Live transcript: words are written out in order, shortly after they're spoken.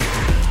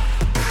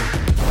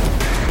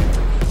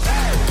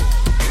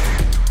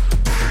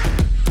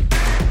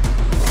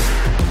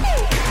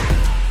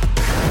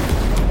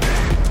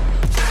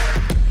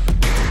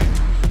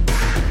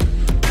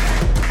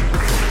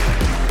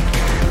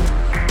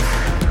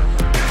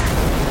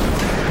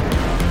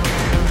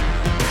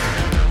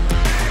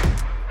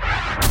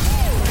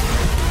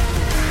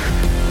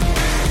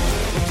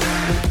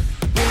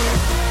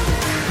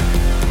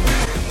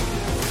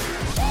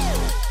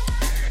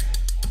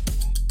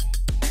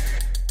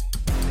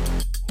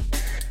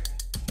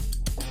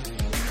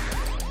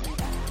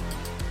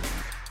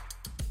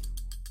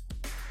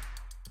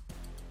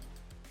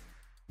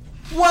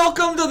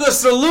Welcome to the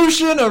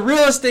Solution, a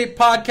real estate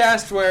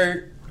podcast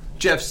where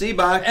Jeff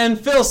Seabach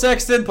and Phil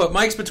Sexton put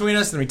mics between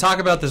us and we talk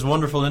about this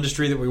wonderful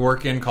industry that we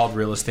work in called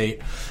real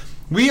estate.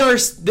 We are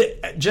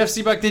Jeff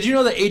Seabach. Did you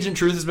know that Agent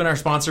Truth has been our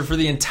sponsor for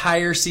the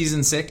entire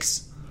season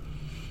 6?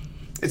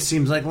 It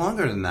seems like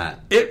longer than that.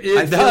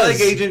 I feel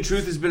like Agent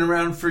Truth has been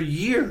around for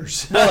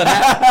years. Well,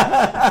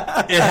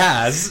 it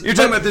has. You're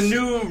talking about the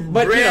new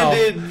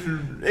branded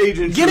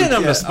Agent Truth. Getting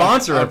them to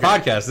sponsor our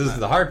podcast, this is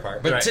the hard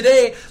part. But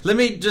today, let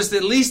me just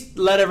at least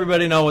let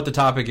everybody know what the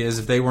topic is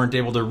if they weren't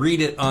able to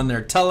read it on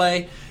their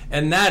tele,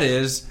 and that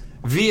is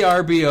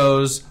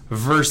VRBOs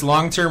versus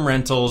long-term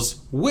rentals.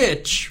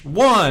 Which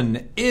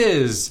one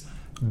is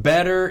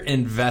better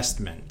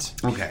investment?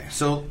 Okay,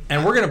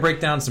 and we're going to break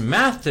down some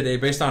math today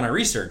based on our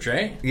research,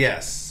 right?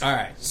 Yes. All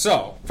right.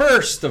 So,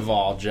 first of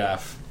all,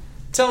 Jeff,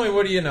 tell me,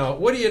 what do you know?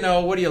 What do you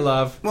know? What do you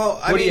love? Well,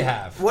 what do you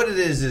have? What it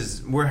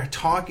is we're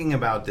talking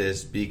about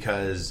this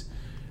because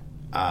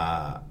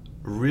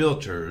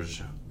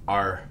realtors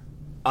are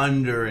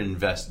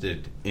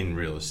underinvested in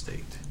real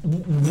estate.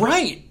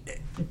 Right.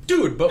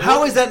 Dude, but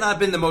how has that not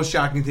been the most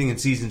shocking thing in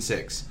season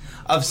 6?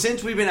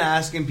 Since we've been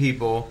asking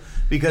people,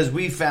 because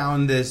we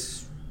found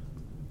this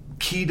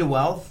key to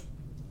wealth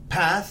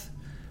path,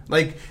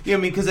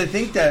 because I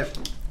think that,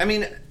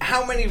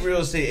 how many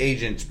real estate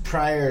agents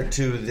prior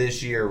to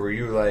this year were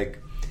you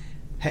like,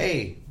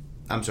 hey,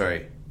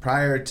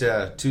 prior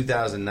to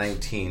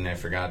 2019, I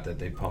forgot that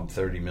they pumped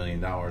 $30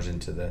 million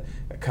into the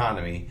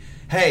economy.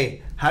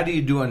 Hey, how do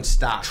you do on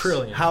stocks?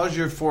 Trillion. How's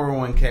your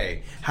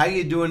 401k? How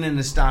you doing in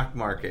the stock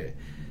market?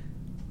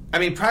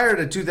 Prior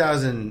to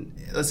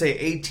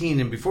 2018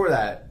 and before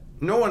that,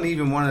 no one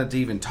even wanted to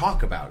even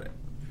talk about it,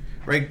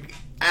 right?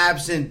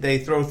 Absent, they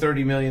throw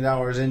 $30 million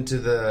into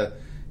the...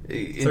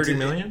 30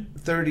 million?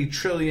 30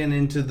 trillion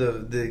into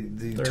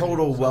the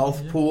total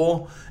wealth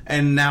pool,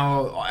 and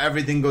now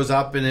everything goes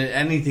up, and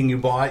anything you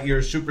bought, you're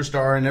a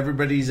superstar, and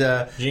everybody's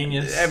a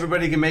genius.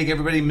 Everybody can make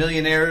everybody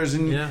millionaires,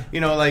 and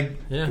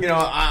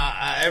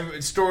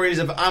stories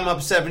of I'm up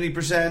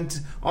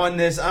 70% on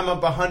this, I'm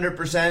up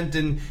 100%,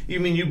 and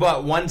you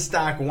bought one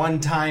stock one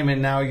time,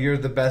 and now you're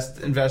the best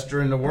investor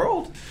in the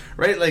world,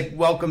 right? Like,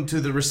 welcome to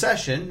the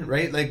recession,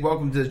 right? Like,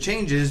 welcome to the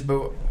changes,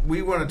 but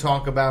we want to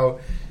talk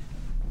about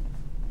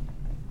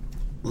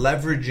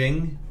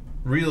leveraging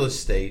real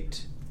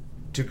estate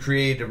to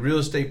create a real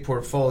estate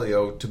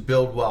portfolio to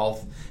build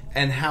wealth,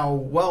 and how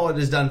well it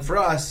is done for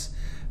us.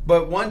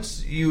 But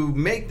once you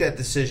make that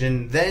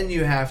decision, then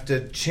you have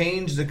to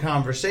change the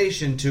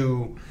conversation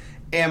to,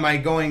 am I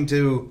going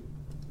to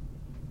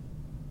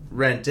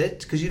rent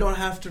it? Because you don't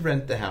have to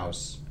rent the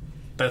house.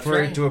 That's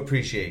for it to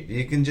appreciate.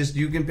 You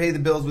can pay the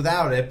bills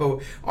without it.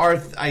 But our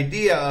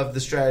idea of the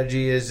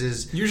strategy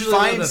is usually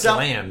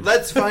land.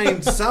 Let's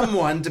find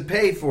someone to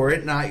pay for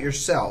it, not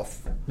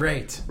yourself.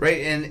 Right.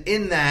 And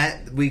in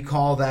that, we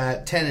call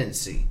that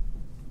tenancy.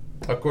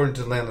 According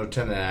to the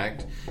Landlord-Tenant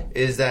Act,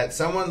 is that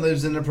someone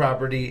lives in the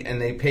property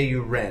and they pay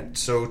you rent.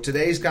 So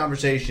today's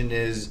conversation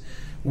is,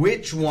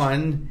 which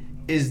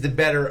one is the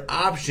better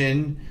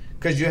option?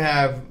 Because you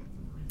have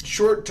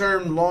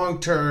short-term,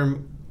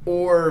 long-term,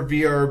 or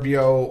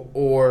VRBO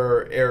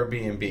or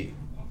Airbnb.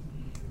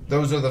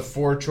 Those are the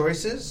 4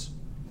 choices.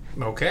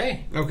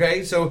 Okay,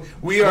 so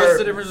what's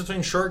the difference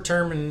between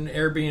short-term and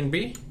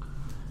Airbnb?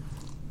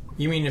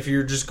 You mean if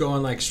you're just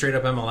going like straight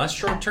up MLS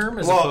short-term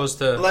opposed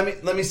to...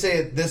 Let me say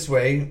it this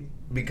way,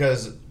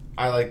 because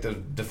I like to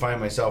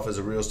define myself as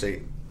a real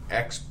estate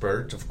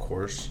expert, of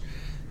course.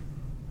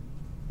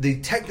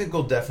 The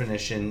technical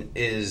definition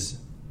is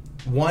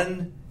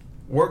one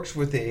works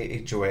with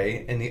the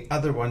HOA and the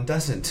other one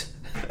doesn't.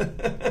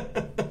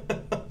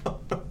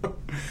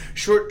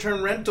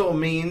 Short-term rental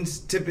means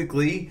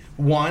typically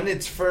 1,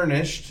 it's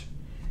furnished,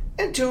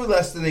 and 2,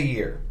 less than a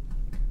year,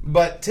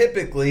 but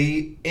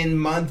typically in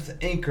month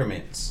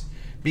increments,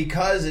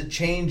 because it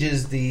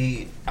changes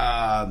the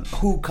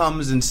who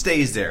comes and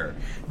stays there.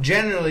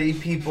 Generally,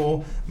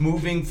 people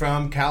moving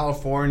from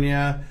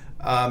California,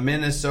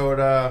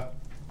 Minnesota,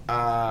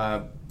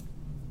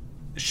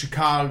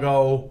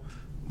 Chicago,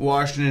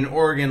 Washington,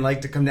 Oregon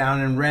like to come down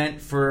and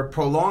rent for a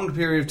prolonged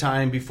period of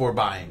time before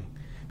buying.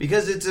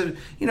 Because it's if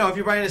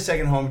you're buying a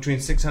second home between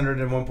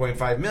 $600,000 and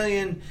 $1.5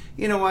 million,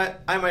 you know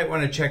what? I might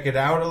want to check it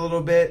out a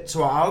little bit.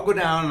 So I'll go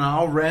down and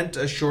I'll rent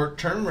a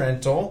short-term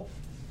rental.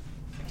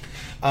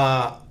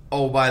 By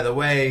the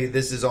way,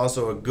 this is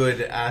also a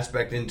good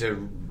aspect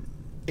into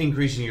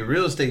increasing your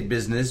real estate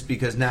business,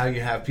 because now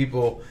you have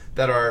people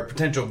that are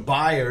potential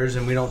buyers,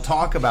 and we don't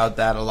talk about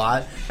that a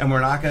lot, and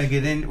we're not going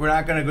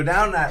to go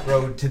down that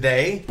road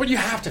today. But you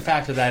have to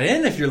factor that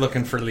in if you're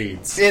looking for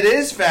leads. It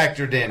is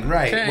factored in,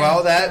 right? Okay.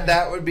 Well,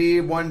 that would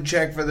be one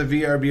check for the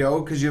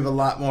VRBO, because you have a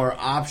lot more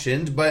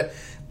options. But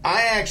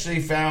I actually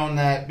found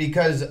that,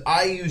 because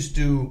I used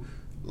to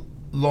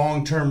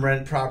long-term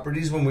rent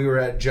properties when we were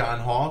at John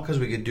Hall, because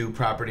we could do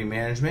property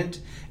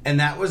management, and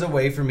that was a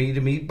way for me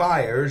to meet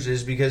buyers,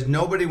 is because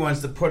nobody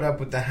wants to put up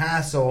with the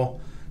hassle,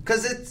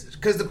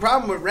 because the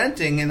problem with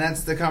renting, and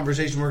that's the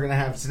conversation we're going to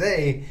have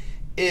today,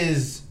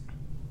 is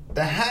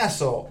the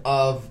hassle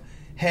of,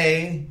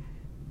 hey,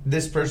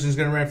 this person's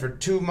going to rent for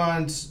 2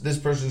 months, this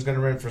person's going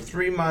to rent for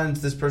 3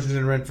 months, this person's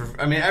going to rent for...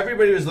 I mean,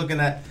 everybody was looking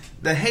at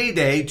the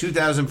heyday,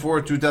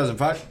 2004,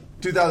 2005,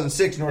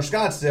 2006, North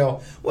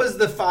Scottsdale, was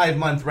the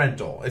 5-month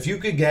rental. If you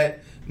could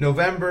get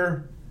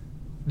November,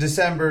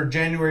 December,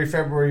 January,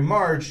 February,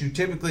 March, you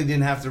typically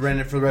didn't have to rent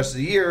it for the rest of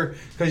the year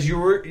because you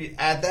were,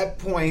 at that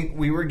point,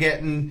 we were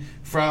getting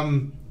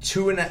from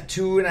two and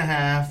a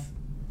half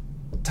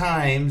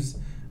times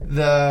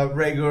the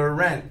regular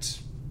rent.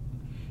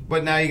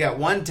 But now you got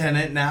one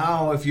tenant.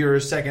 Now, if you're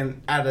a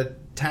second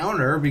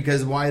out-of-towner,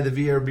 because why the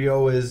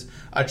VRBO is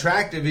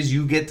attractive is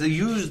you get to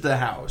use the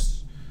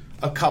house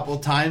a couple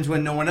times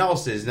when no one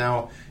else is.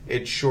 Now,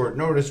 it's short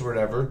notice or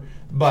whatever,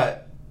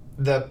 but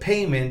the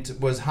payment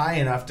was high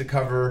enough to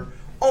cover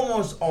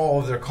almost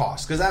all of their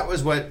costs. Because that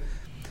was what...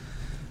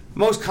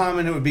 Most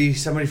common, it would be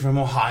somebody from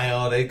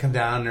Ohio. They'd come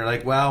down and they're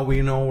like, well,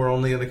 we know we're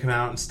only going to come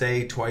out and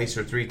stay 2 or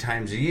 3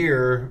 times a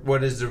year.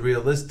 What is the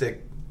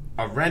realistic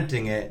of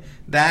renting it?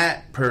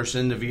 That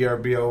person, the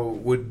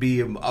VRBO, would be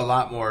a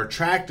lot more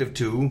attractive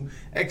to,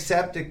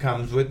 except it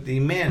comes with the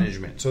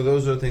management. So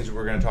those are the things that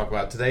we're going to talk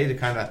about today to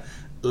kind of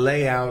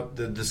lay out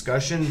the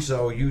discussion.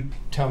 So you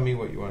tell me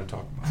what you want to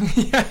talk about.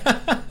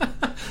 Yeah.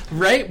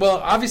 Right. Well,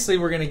 obviously,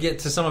 we're going to get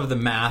to some of the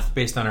math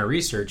based on our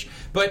research,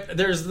 but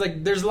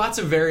there's lots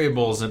of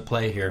variables at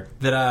play here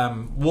that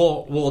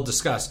we'll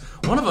discuss.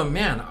 One of them,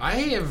 man,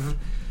 I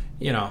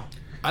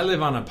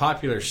live on a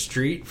popular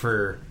street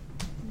for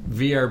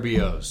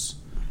VRBOs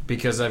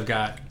because I've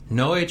got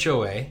no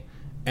HOA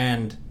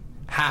and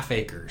half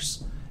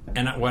acres,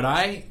 and what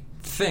I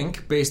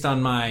think, based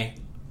on my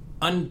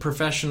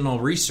unprofessional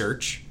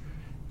research,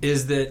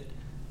 is that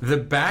the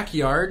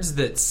backyards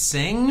that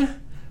sing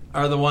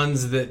are the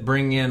ones that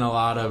bring in a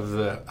lot of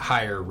the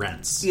higher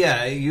rents.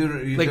 Yeah,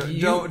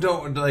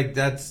 don't like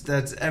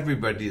that's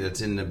everybody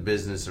that's in the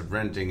business of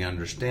renting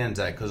understands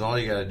that, because all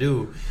you got to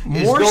do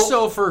is more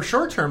so for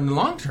short term than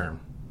long term.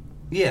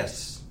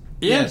 Yes.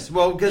 Yeah. Yes.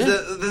 Well,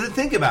 because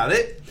think about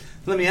it.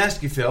 Let me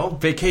ask you, Phil.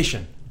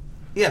 Vacation.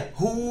 Yeah.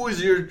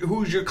 Who's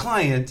your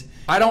client?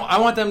 I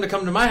want them to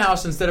come to my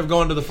house instead of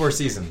going to the Four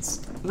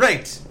Seasons.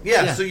 Right.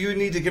 Yeah. So you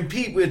need to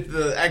compete with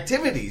the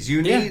activities.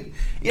 You need.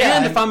 Yeah.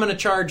 And if I'm going to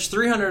charge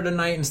 $300 a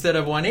night instead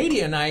of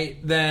 $180 a night,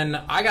 then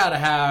I got to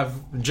have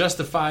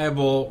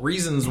justifiable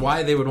reasons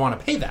why they would want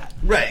to pay that.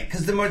 Right.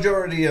 Because the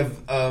majority of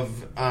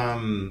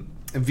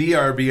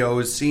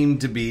VRBOs seem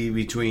to be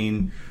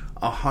between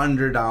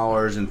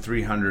 $100 and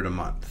 $300 a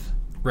month.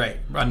 Right.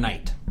 A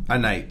night. A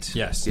night.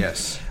 Yes.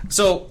 Yes.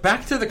 So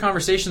back to the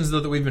conversations, though,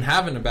 that we've been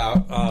having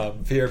about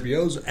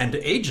VRBOs and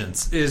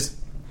agents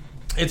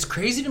it's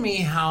crazy to me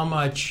how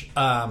much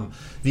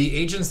the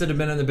agents that have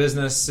been in the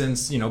business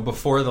since,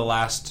 before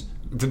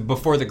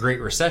the Great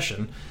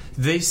Recession,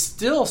 they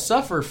still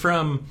suffer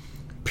from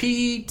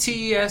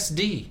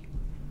PTSD.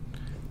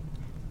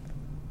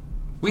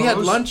 We had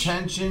lunch.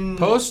 Tension.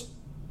 Post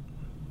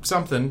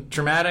something.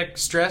 Traumatic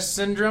stress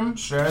syndrome?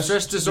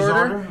 Stress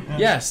disorder? Yeah.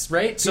 Yes,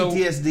 right?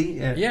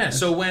 PTSD. Yeah,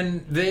 so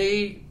when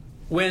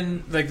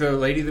like the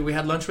lady that we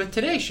had lunch with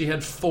today, she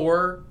had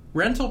 4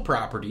 rental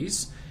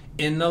properties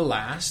in the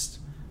last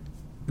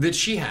that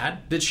she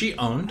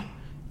owned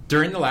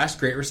during the last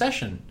Great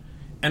Recession.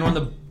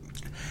 And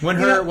when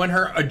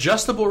her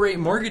adjustable rate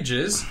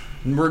mortgages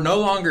were no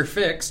longer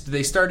fixed,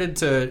 they started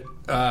to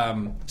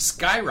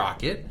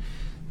skyrocket.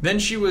 Then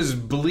she was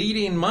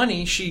bleeding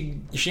money.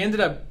 She ended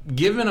up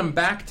giving them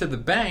back to the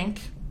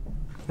bank,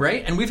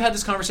 right? And we've had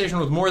this conversation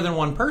with more than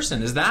one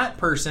person. Is that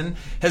person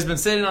has been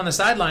sitting on the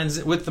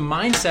sidelines with the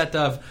mindset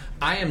of,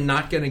 I'm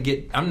not going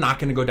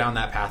to go down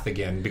that path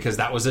again because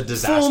that was a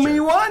disaster. Fool me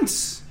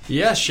once.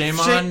 Yes, shame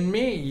on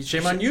me.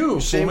 Shame on you.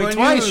 Fool me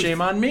twice.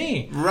 Shame on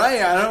me.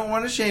 Right, I don't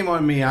want to shame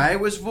on me. I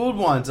was fooled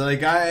once.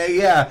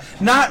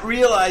 Not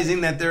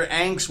realizing that their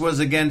angst was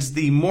against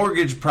the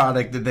mortgage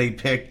product that they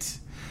picked.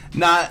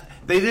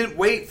 They didn't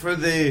wait for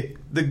the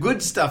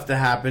good stuff to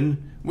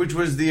happen, which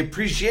was the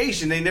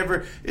appreciation.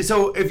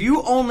 So if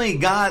you only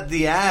got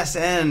the ass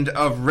end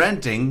of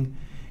renting,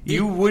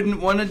 you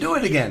wouldn't want to do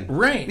it again.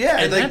 Right.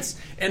 Yeah.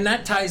 And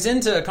that ties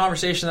into a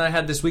conversation that I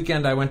had this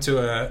weekend. I went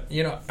to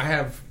I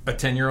have a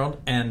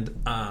 10-year-old, and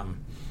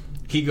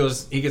he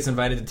gets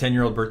invited to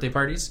 10-year-old birthday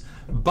parties.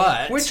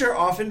 Which are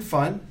often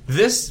fun.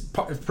 This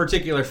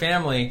particular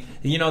family,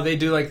 they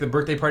do like the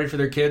birthday party for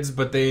their kids,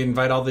 but they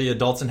invite all the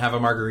adults and have a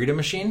margarita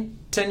machine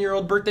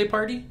 10-year-old birthday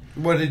party.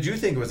 What did you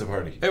think was a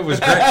party? It was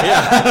great,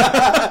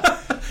 yeah.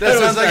 That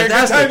sounds like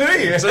fantastic. A good time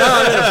to me. So now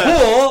I'm in a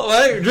pool,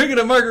 like, drinking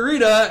a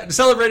margarita,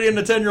 celebrating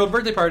a 10-year-old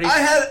birthday party.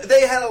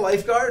 They had a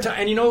lifeguard.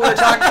 And you know what we were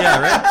talking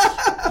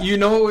right? You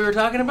know what we were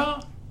talking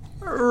about?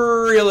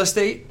 Real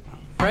estate.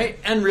 Right?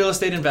 And real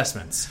estate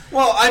investments.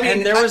 Well,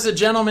 and there was a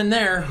gentleman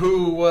there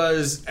who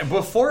was,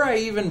 before I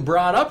even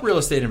brought up real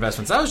estate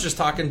investments, I was just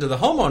talking to the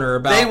homeowner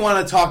about. They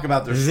want to talk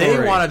about their story.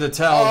 They wanted to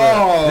tell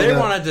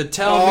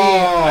me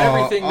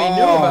everything they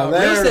knew about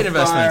real estate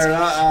investments.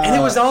 And it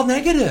was all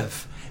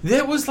negative.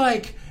 It was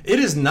like, it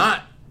is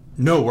not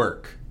no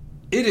work.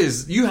 It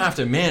is, you have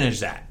to manage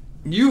that.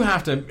 you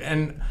have to,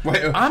 and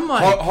Wait, I'm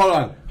like...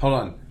 Hold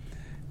on.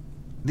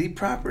 The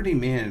property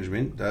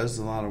management does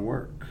a lot of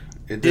work.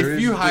 If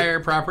you hire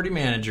property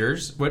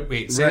managers...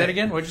 Say that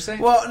again? What'd you say?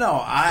 Well,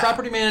 no.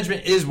 Property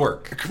management is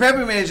work.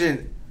 Property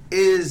management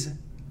is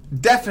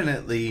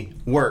definitely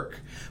work.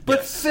 But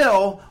Yes.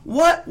 Phil,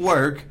 what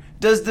work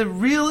does the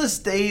real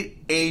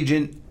estate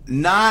agent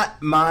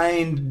not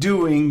mind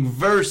doing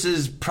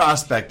versus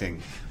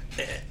prospecting?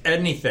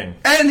 Anything,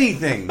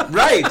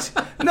 right?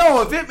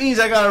 No, if it means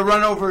I got to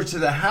run over to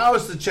the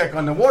house to check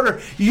on the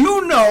water,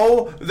 you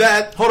know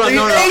that. Hold on,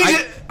 no,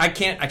 agent, I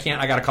can't.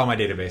 I got to call my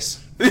database.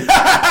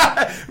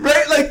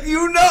 right? Like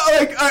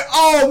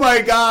oh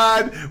my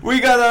God,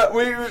 we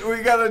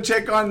gotta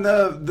check on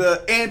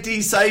the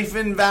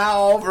anti-siphon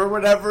valve or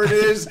whatever it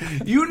is.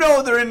 You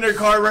know they're in their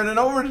car running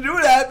over to do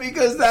that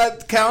because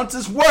that counts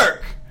as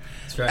work.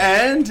 That's right.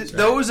 And That's right.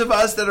 Those of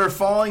us that are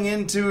falling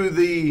into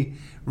the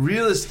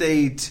real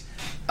estate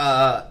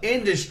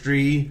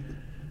industry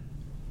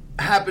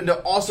happen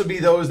to also be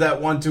those that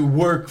want to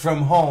work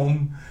from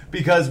home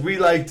because we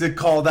like to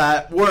call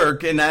that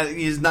work, and that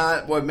is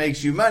not what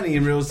makes you money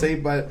in real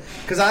estate. But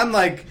because I'm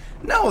like,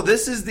 no,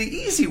 this is the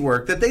easy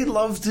work that they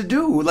love to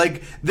do.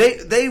 Like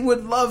they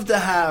would love to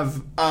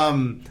have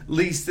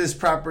lease this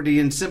property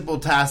in simple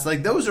tasks.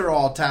 Like those are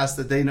all tasks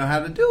that they know how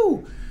to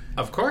do.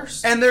 Of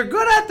course. And they're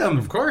good at them.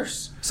 Of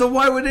course. So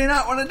why would they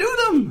not want to do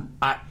them?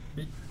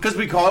 Because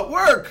we call it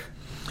work.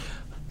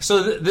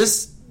 So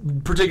this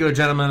particular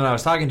gentleman that I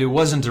was talking to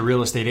wasn't a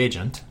real estate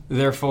agent.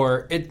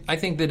 Therefore, I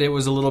think that it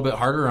was a little bit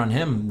harder on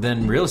him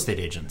than real estate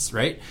agents,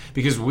 right?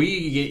 Because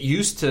we get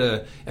used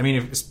to,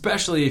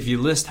 especially if you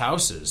list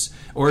houses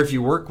or if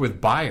you work with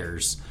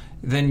buyers,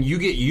 then you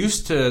get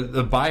used to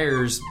the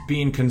buyers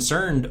being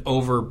concerned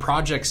over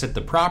projects at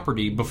the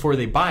property before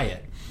they buy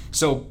it.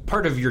 So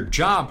part of your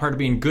job, part of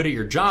being good at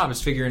your job is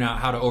figuring out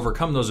how to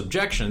overcome those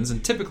objections.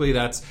 And typically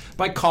that's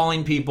by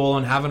calling people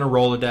and having a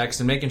Rolodex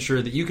and making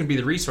sure that you can be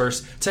the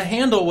resource to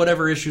handle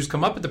whatever issues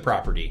come up at the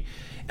property.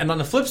 And on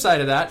the flip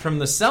side of that, from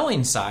the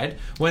selling side,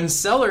 when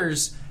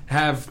sellers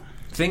have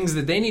things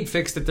that they need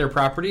fixed at their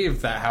property, if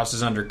that house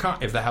is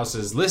if the house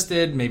is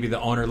listed, maybe the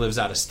owner lives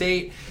out of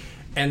state,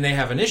 and they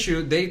have an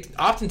issue, they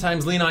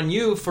oftentimes lean on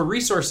you for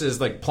resources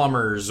like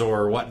plumbers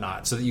or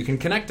whatnot so that you can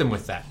connect them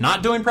with that.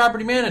 Not doing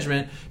property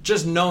management,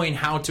 just knowing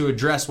how to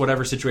address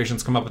whatever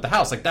situations come up with the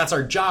house. Like that's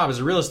our job as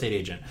a real estate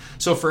agent.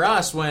 So for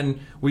us,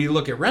 when we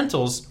look at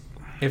rentals,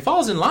 it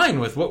falls in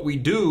line with what we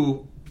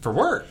do for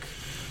work.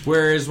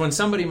 Whereas when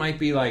somebody might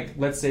be like,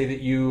 let's say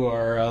that you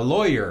are a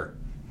lawyer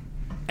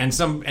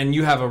and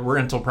you have a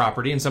rental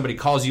property and somebody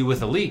calls you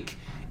with a leak,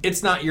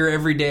 it's not your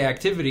everyday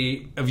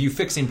activity of you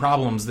fixing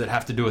problems that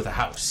have to do with a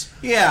house.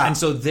 Yeah. And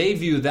so they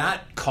view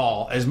that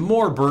call as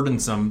more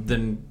burdensome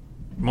than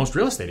most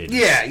real estate agents.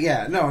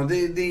 Yeah. No,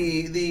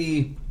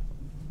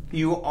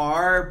 you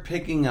are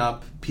picking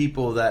up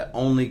people that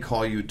only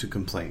call you to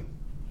complain.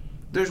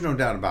 There's no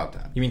doubt about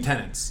that. You mean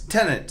tenants?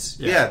 Tenants.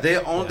 Yeah.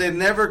 They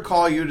never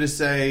call you to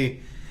say,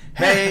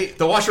 hey,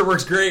 the washer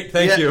works great.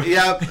 Thank you.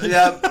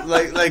 Yep.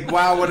 like,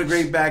 wow, what a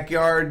great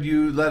backyard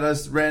you let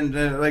us rent.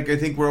 I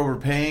think we're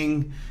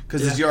overpaying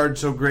because this yard's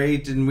so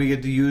great and we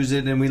get to use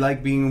it and we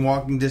like being in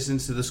walking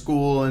distance to the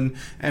school and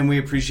we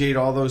appreciate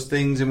all those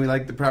things and we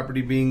like the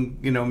property being,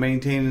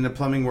 maintained and the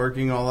plumbing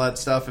working, all that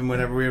stuff. And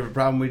whenever we have a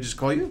problem, we just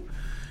call you,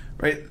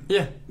 right?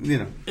 Yeah.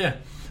 Yeah.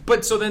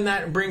 But so then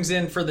that brings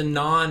in for the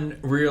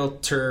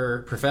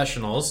non-realtor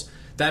professionals,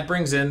 that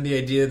brings in the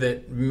idea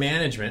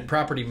that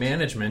property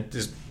management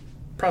is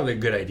probably a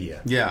good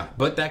idea. Yeah.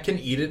 But that can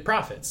eat at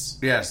profits.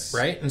 Yes.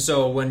 Right? And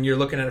so when you're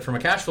looking at it from a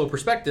cash flow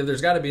perspective,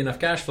 there's got to be enough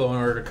cash flow in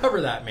order to cover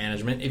that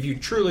management if you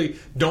truly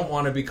don't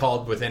want to be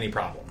called with any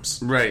problems.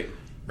 Right.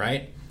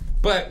 Right?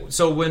 But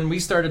so when we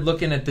started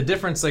looking at the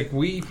difference, like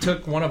we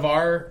took one of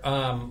our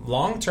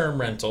long-term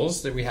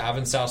rentals that we have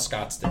in South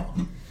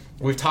Scottsdale.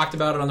 We've talked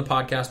about it on the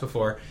podcast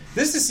before.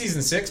 This is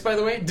season 6, by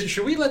the way.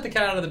 Should we let the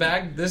cat out of the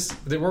bag?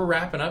 That we're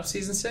wrapping up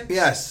season 6?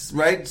 Yes,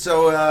 right.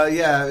 So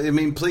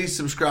please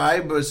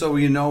subscribe so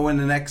you know when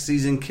the next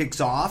season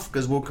kicks off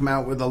because we'll come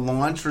out with a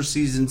launch for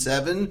season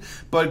 7.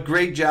 But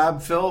great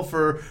job, Phil,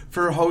 for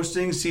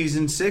hosting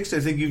season 6. I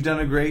think you've done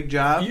a great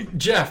job.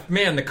 Jeff,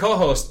 man, the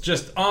co-host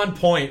just on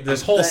point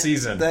this whole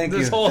season. Thank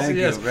you.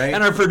 Right?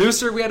 And our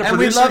producer, we had a and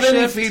producer we love shift.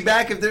 any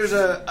feedback if there's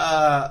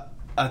a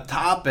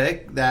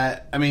topic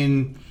that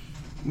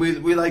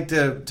We like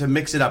to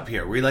mix it up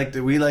here. We like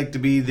to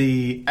be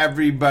the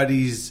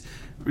everybody's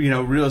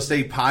real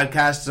estate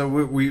podcast. So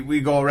we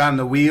go around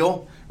the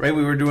wheel, right?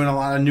 We were doing a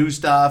lot of new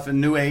stuff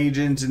and new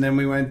agents, and then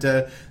we went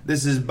to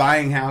this is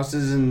buying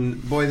houses,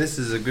 and boy, this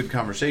is a good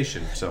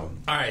conversation. So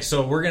all right,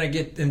 so we're gonna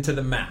get into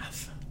the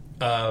math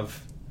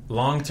of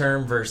long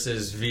term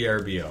versus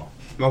VRBO.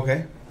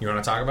 Okay, you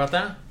want to talk about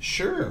that?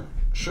 Sure.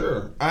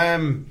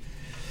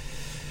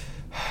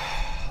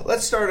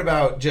 Let's start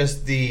about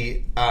just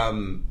the.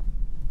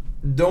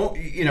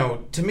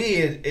 To me,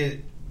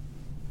 it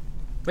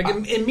like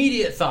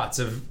immediate thoughts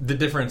of the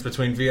difference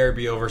between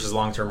VRBO versus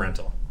long-term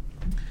rental.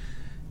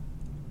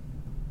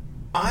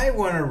 I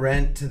want to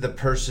rent to the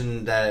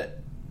person that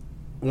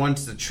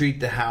wants to treat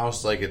the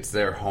house like it's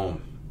their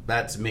home.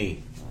 That's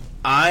me.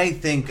 I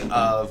think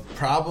of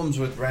problems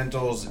with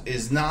rentals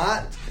is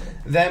not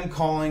them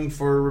calling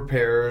for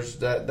repairs.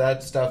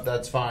 That stuff,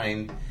 that's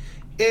fine.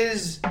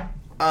 Is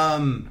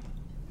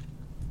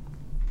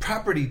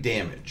property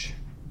damage.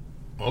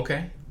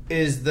 Okay.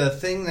 Is the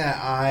thing that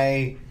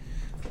I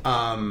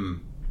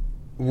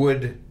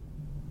would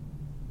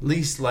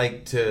least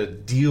like to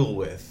deal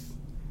with,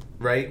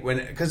 right?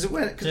 Because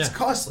it's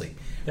costly,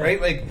 right?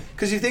 Like,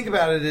 because you think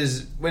about it,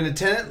 is when a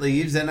tenant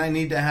leaves, then I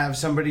need to have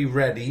somebody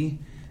ready.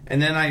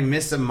 And then I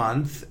miss a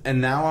month,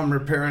 and now I'm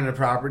repairing a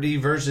property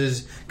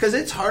versus... Because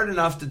it's hard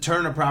enough to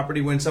turn a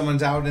property when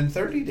someone's out in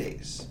 30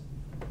 days.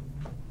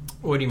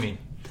 What do you mean?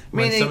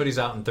 When somebody's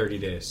out in 30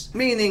 days?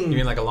 Meaning... You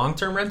mean like a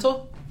long-term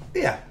rental?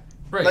 Yeah.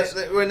 Right.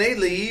 Like when they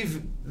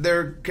leave,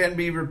 there can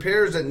be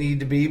repairs that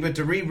need to be, but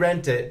to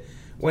re-rent it,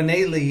 when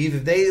they leave,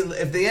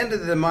 if the end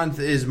of the month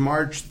is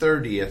March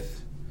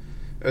 30th,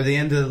 or the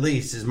end of the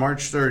lease is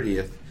March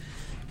 30th,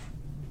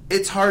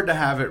 it's hard to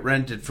have it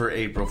rented for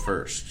April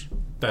 1st.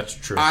 That's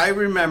true. I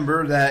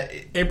remember that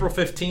April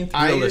 15th,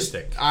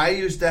 realistic. I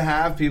used to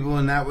have people,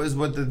 and that was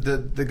what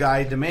the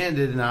guy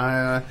demanded, and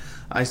I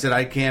said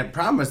I can't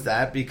promise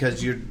that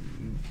because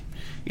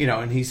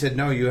and he said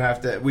no, you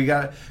have to.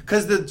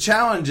 Because the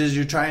challenge is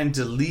you're trying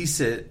to lease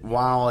it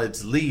while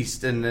it's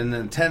leased, and then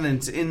the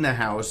tenant's in the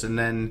house, and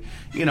then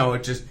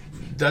it just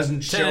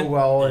doesn't show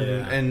well,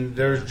 and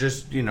there's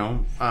just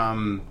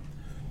yeah.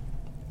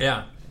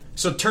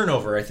 So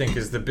turnover, I think,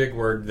 is the big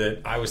word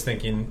that I was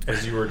thinking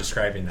as you were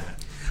describing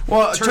that.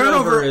 Well,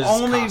 turnover is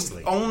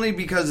only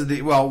because of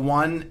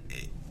one,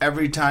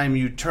 every time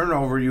you turn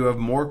over, you have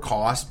more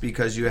cost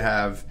because you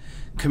have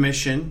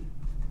commission.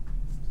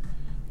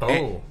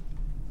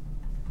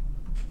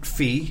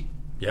 Fee.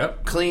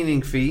 Yep.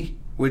 Cleaning fee,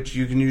 which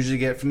you can usually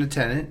get from the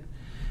tenant,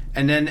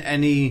 and then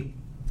any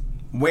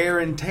wear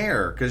and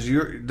tear, because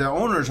the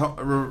owner's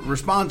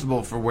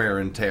responsible for wear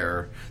and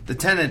tear. The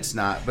tenant's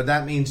not, but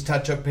that means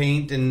touch-up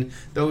paint and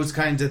those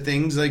kinds of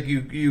things. Like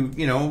you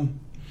know.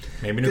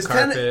 Maybe new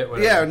carpet.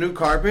 Whatever. Yeah, new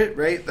carpet,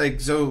 right? Like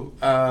so.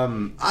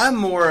 I'm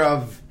more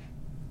of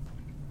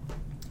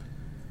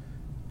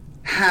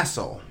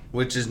hassle,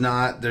 which is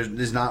not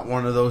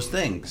one of those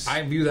things.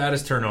 I view that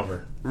as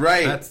turnover.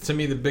 Right. That's to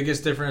me the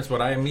biggest difference.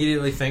 What I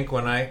immediately think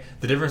the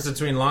difference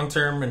between long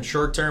term and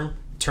short term,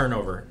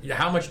 turnover.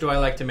 How much do I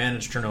like to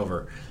manage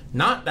turnover?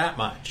 Not that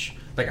much.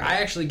 Like I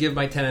actually give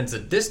my tenants a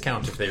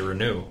discount if they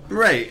renew.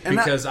 Right.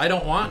 Because I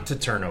don't want to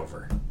turn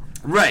over.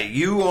 Right.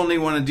 You only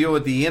want to deal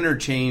with the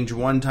interchange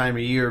one time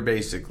a year,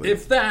 basically.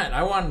 If that,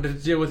 I wanted to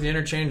deal with the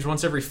interchange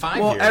once every 5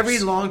 years. Well, every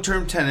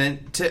long-term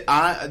tenant,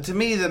 to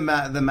me, the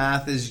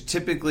math is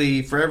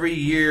typically for every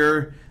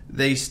year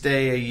they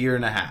stay a year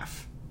and a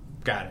half.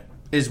 Got it.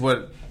 Is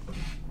what,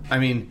 I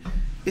mean,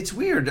 it's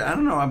weird. I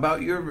don't know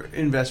about your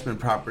investment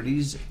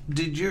properties.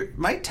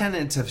 My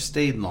tenants have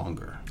stayed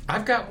longer.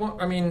 I've got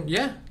one. I mean,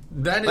 yeah,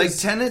 that is like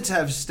tenants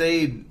have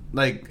stayed.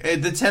 Like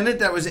the tenant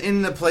that was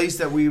in the place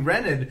that we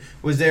rented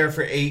was there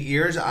for 8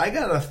 years. I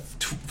got a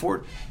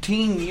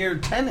 14-year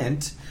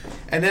tenant,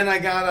 and then I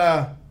got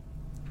a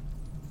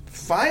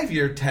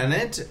 5-year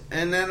tenant,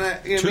 and then a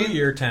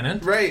 2-year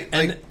tenant. Right,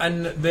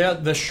 and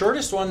the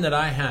shortest one that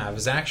I have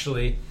is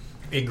actually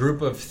a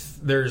group of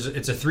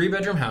it's a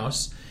 3-bedroom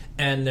house,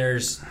 and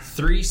there's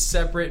 3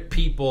 separate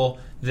people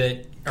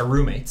that are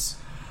roommates,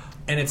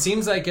 and it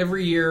seems like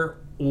every year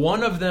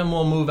one of them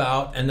will move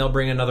out and they'll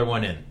bring another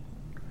one in.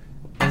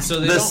 And so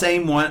the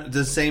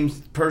same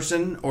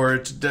person, or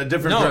it's a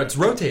different. No, it's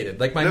rotated.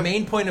 Like my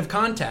main point of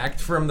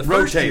contact from the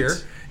first year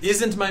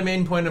isn't my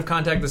main point of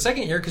contact the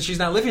second year because she's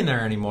not living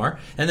there anymore,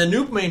 and the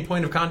new main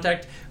point of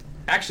contact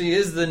actually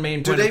is the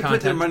main point of contact. Do they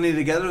put their money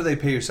together, or they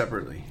pay you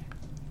separately?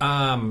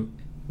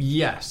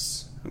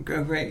 Yes.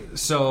 Okay, great.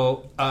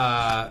 So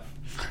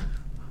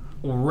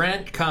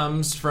rent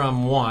comes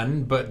from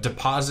one, but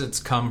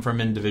deposits come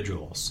from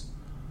individuals.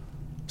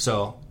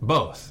 So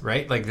both,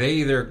 right? Like they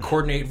either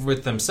coordinate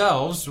with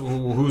themselves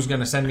who's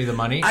going to send me the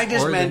money. I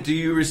just meant, do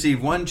you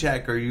receive one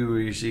check or you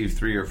receive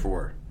 3 or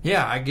 4?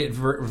 Yeah, I get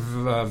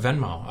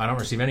Venmo. I don't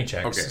receive any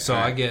checks. Okay, so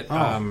I get.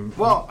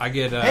 I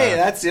get. Hey,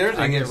 that's the other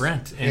thing. I get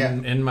rent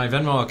in my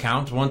Venmo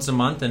account once a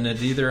month, and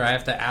it either I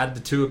have to add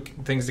the 2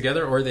 things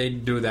together, or they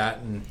do that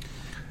and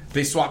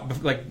they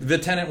swap. Like the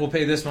tenant will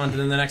pay this month,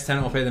 and then the next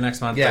tenant will pay the next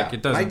month. Yeah, like,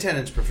 it doesn't. My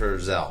tenants prefer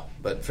Zelle,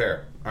 but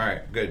fair. All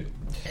right, good.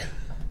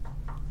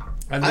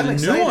 And the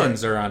new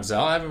ones are on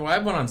Zelle. I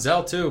have one on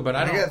Zelle too, but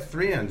I got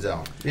 3 on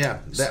Zelle. Yeah,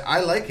 I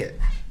like it.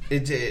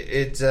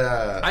 It's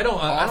I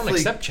don't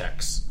accept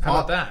checks. How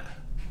about that?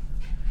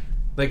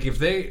 Like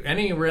if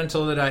any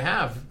rental that I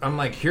have, I'm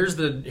like, here's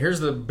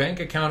the bank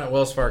account at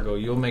Wells Fargo.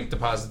 You'll make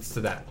deposits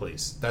to that,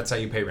 please. That's how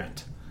you pay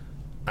rent.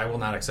 I will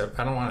not accept.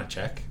 I don't want a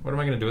check. What am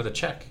I going to do with a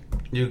check?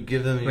 You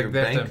give them your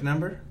bank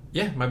number?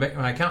 Yeah,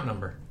 my account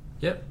number.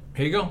 Yep.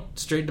 Here you go.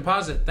 Straight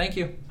deposit. Thank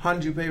you. How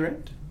did you pay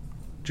rent?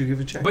 Did you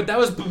give a check? But that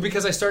was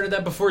because I started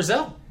that before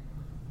Zelle.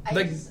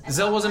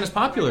 Zelle wasn't as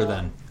popular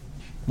then.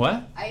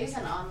 What? I use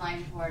an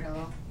online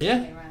portal. Yeah.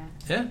 They run it.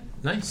 Yeah,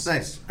 nice.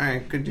 Nice. All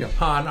right, good deal.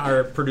 Han,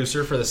 our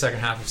producer for the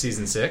second half of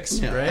season 6,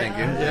 Yeah, right? thank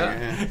you.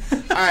 Yeah.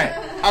 All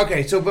right.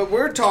 Okay, so but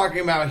we're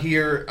talking about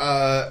here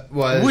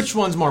was Which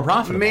one's more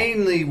profitable?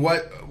 mainly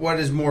what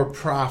is more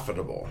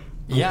profitable.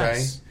 Okay?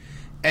 Yes.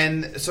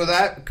 And so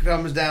that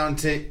comes down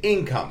to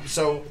income.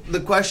 So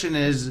the question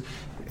is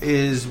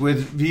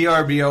with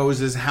VRBOs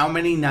is how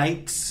many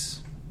nights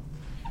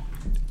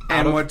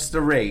and what's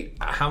the rate?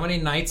 How many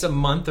nights a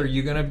month are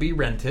you going to be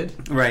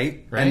rented?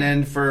 Right. And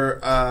then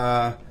for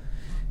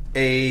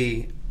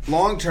a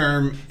long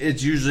term,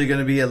 it's usually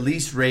going to be a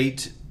lease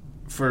rate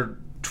for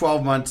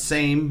 12 months,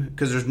 same,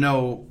 because there's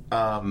no.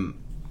 Yeah.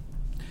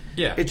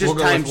 It just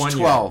we'll go with times 1 year.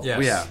 12.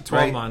 Yes, Yeah. 12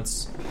 right?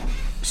 months.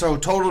 So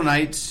total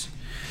nights.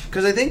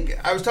 Because I think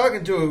I was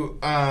talking to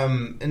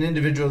an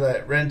individual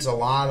that rents a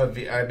lot of.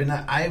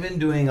 I've been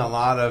doing a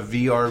lot of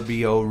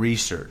VRBO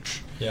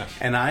research. Yeah.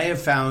 And I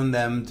have found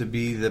them to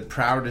be the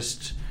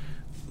proudest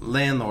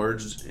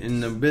landlords in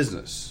the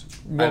business.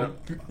 Well,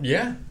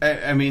 yeah.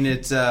 I mean,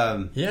 it's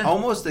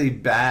almost a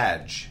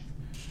badge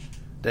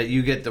that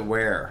you get to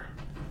wear.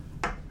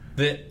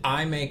 That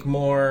I make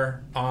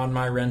more on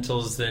my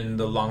rentals than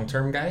the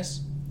long-term guys?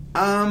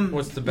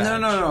 What's the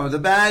badge? No. The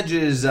badge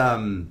is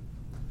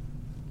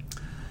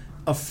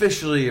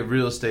officially a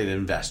real estate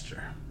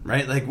investor,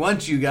 right? Like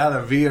once you got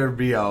a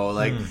VRBO,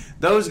 like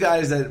those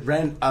guys that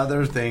rent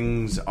other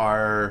things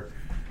are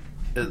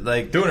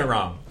like Doing it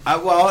wrong.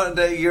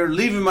 You're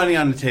leaving money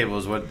on the table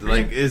is what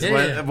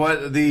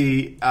what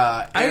the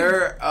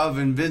air of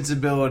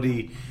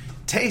invincibility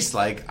tastes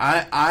like.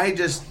 I'm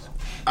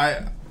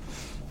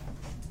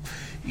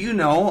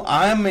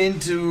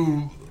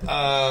into.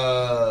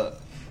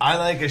 I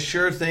like a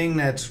sure thing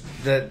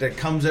that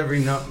comes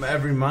every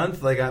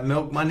month. Like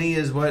milk money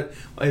is what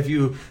if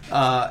you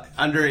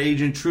under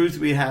Agent Truth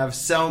we have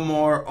sell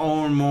more,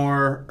 own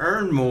more,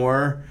 earn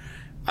more.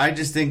 I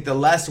just think the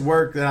less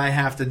work that I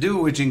have to do,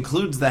 which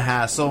includes the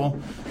hassle,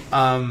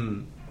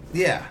 because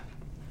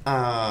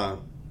I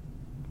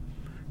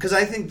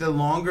think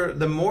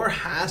the more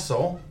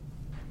hassle.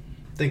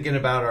 Thinking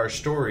about our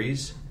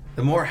stories,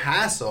 the more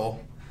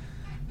hassle.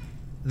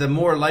 The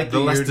more likely the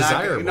less you're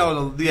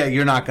desirable.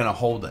 You're not going to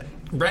hold it.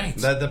 Right.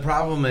 The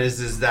problem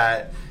is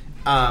that.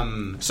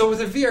 So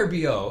with a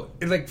VRBO,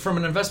 like from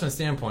an investment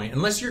standpoint,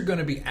 unless you're going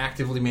to be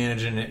actively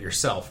managing it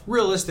yourself,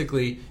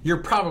 realistically, you're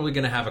probably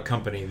going to have a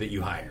company that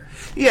you hire.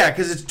 Yeah,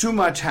 because it's too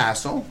much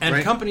hassle. And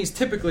right? companies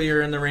typically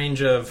are in the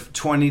range of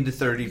 20 to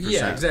 30%.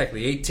 Yeah,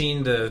 exactly,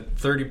 18 to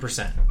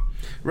 30%.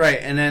 Right,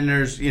 and then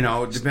there's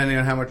depending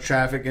on how much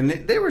traffic, and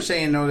they were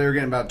saying they were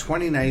getting about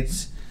 20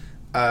 nights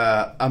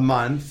a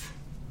month.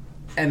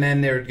 And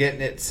then they're getting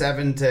it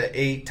 7 to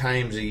 8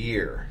 times a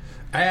year.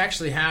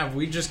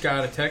 We just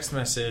got a text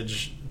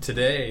message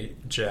today,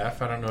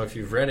 Jeff. I don't know if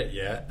you've read it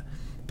yet,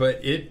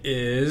 but it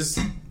is,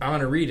 I want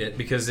to read it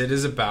because it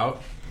is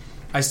about,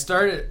 I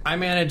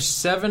manage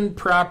 7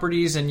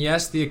 properties, and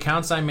yes, the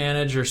accounts I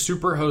manage are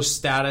Superhost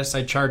status.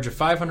 I charge a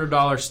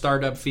 $500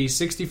 startup fee,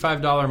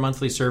 $65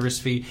 monthly service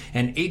fee,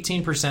 and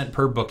 18%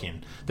 per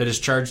booking that is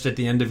charged at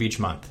the end of each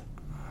month.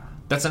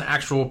 That's an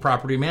actual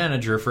property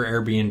manager for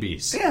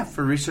Airbnbs. Yeah,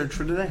 for research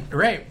for today.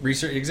 Right,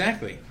 research,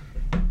 exactly.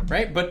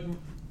 Right, but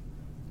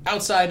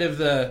outside of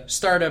the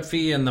startup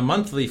fee and the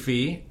monthly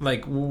fee,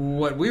 like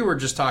what we were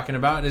just talking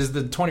about is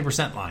the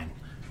 20% line,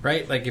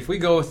 right? Like if we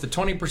go with the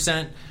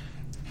 20%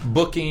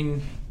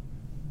 booking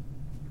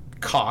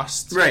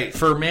cost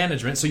for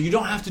management, so you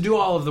don't have to do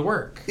all of the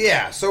work.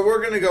 Yeah, so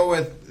we're going to go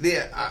with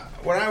the.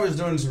 When I was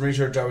doing some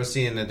research, I was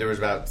seeing that there was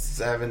about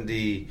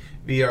 70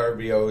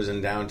 VRBOs in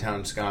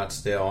downtown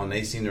Scottsdale, and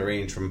they seem to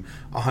range from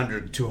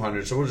 100 to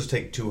 200. So we'll just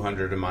take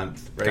 200 a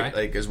month, right? Okay.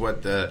 Like is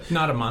what the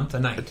not a month, a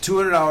night.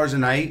 $200 a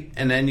night,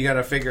 and then you got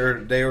to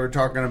figure they were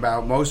talking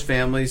about most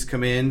families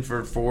come in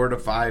for 4 to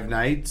 5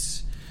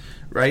 nights,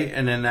 right?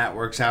 And then that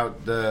works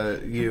out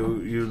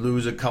you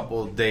lose a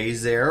couple of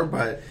days there,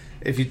 but.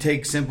 If you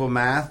take simple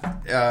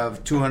math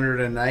of 200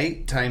 a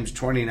night times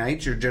 20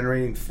 nights, you're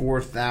generating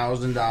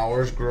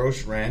 $4,000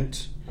 gross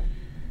rent.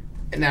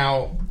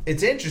 Now,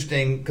 it's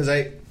interesting because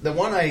the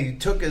one I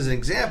took as an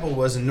example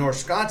was in North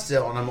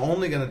Scottsdale, and I'm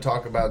only going to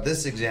talk about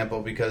this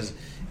example because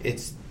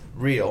it's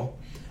real,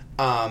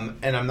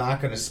 and I'm not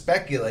going to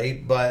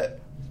speculate, but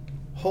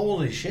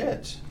holy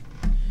shit.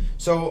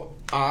 So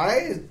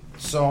I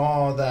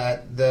saw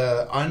that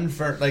the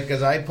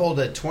because I pulled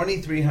a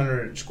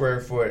 2,300 square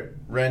foot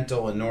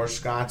rental in North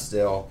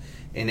Scottsdale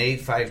in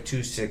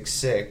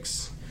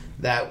 85266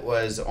 that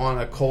was on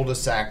a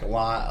cul-de-sac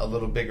lot, a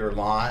little bigger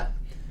lot,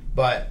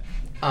 but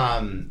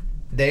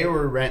they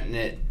were renting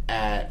it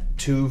at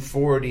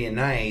 $240 a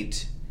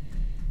night,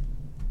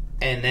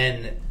 and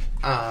then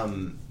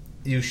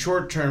you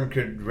short-term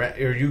could rent,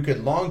 or you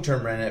could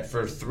long-term rent it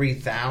for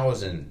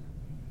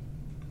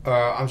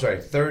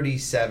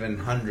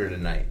 $3,700 a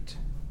night.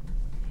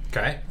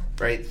 Okay.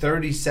 Right,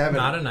 37.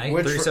 Not a night,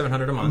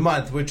 3,700 a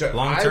month. Which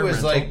Long-term I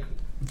was rental. like,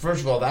 first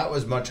of all, that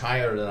was much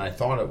higher than I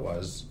thought it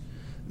was.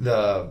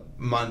 The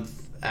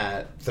month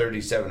at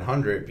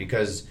 3,700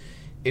 because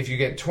if you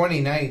get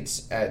 20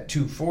 nights at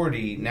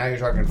 $240, now you're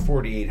talking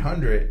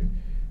 $4,800,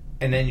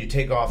 and then you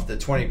take off the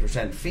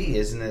 20% fee,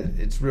 isn't it?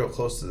 It's real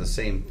close to the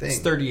same thing. It's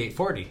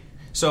 $3,840.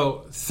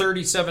 So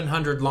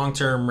 $3,700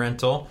 long-term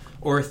rental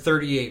or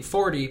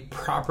 $3,840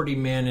 property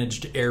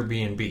managed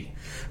Airbnb.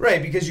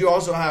 Right, because you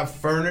also have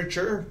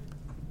furniture,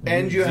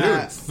 and you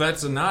have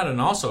that's not,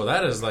 and also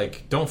that is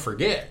like, don't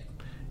forget,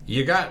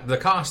 you got the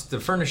cost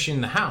of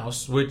furnishing the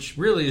house, which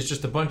really is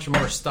just a bunch of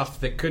more stuff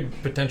that could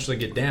potentially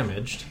get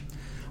damaged.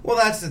 Well,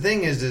 that's the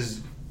thing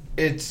is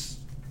it's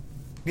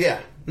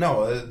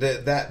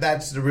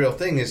that's the real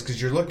thing is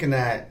because you're looking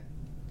at,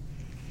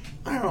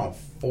 I don't know,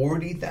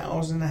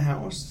 $40,000 a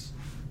house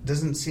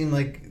doesn't seem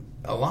like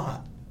a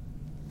lot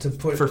to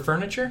put for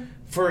furniture.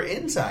 For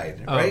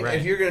inside, Oh, right? right?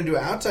 If you're going to do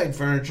outside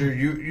furniture,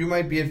 you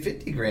might be at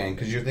 $50,000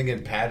 because you're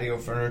thinking patio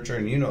furniture,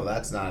 and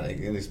that's not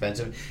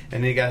inexpensive.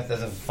 And then you got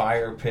the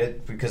fire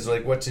pit because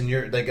what's in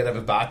your? They got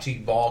a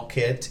bocce ball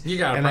kit. You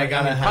got and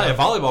probably a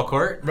volleyball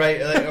court,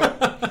 right?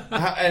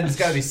 And it's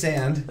got to be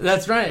sand.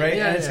 That's right, right?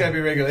 Yeah, and it's got to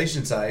be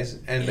regulation size,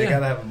 and they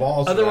got to have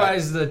balls.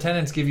 Otherwise, the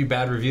tenants give you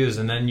bad reviews,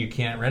 and then you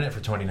can't rent it for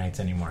 20 nights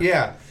anymore.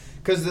 Yeah.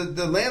 Because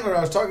the landlord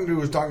I was talking to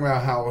was talking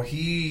about how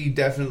he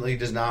definitely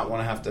does not want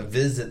to have to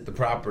visit the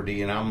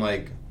property. And I'm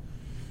like,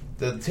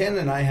 the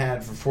tenant I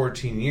had for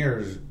 14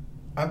 years,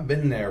 I've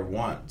been there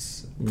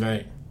once.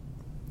 Right.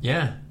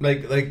 Yeah.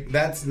 Like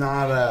that's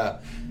not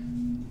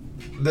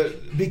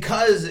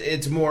because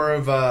it's more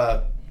of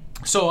a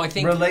I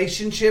think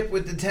relationship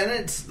with the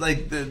tenants,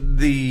 like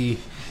the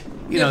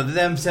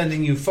them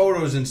sending you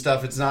photos and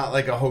stuff. It's not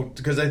like a hotel,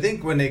 because I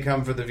think when they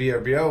come for the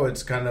VRBO,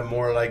 it's kind of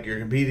more like you're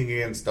competing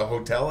against the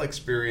hotel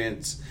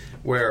experience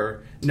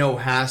where no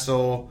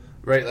hassle,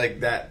 right? Like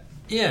that.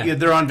 Yeah.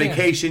 They're on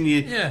vacation.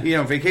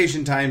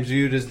 Vacation time's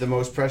viewed as the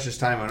most precious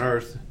time on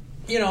earth.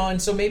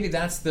 And so maybe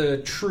that's the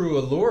true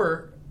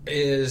allure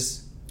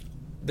is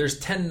there's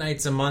 10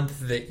 nights a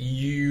month that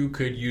you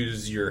could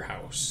use your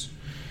house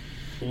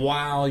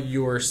while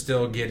you're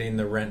still getting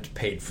the rent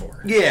paid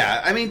for.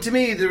 Yeah, I mean, to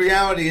me, the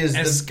reality is...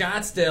 And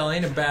Scottsdale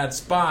ain't a bad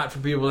spot for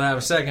people to have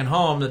a second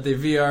home that they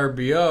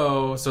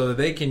VRBO so that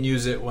they can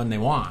use it when they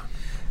want.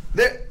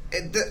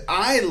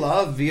 I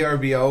love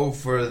VRBO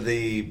for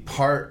the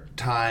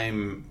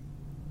part-time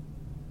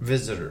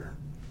visitor.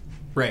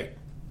 Right.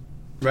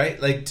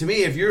 Right? Like, to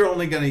me, if you're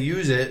only going to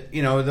use it,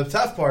 the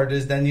tough part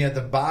is then you have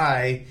to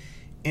buy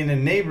in a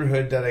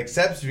neighborhood that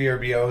accepts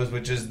VRBOs,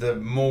 which is the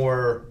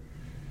more...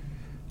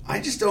 I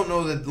just don't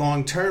know that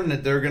long term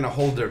that they're going to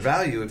hold their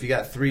value if you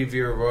got 3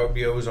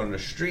 VRBOs on the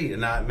street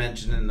and not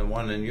mentioning the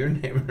one in your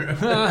neighborhood.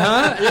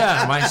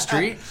 Yeah, my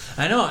street.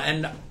 I know.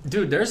 And,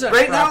 dude, there's a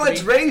right property. Now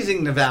it's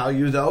raising the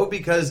value, though,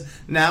 because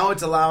now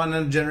it's allowing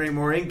them to generate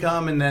more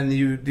income, and then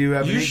you have an income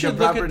property. You should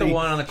look at the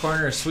one on the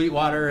corner of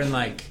Sweetwater and,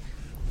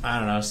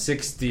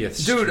 60th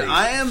Street. Dude,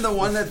 I am the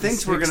one that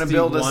thinks we're going to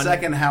build a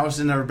second house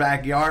in our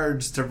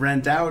backyards to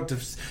rent out to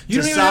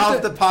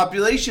solve the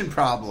population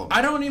problem.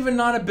 I don't even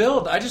know how to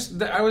build. I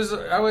was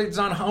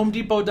on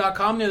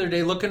HomeDepot.com the other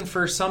day looking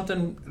for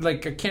something I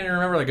can't even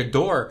remember, a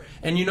door.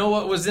 And you know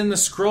what was in the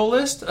scroll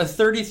list? A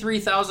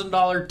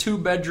 $33,000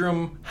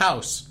 2-bedroom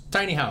house,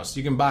 tiny house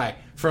you can buy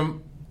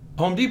from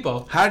Home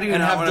Depot. How do you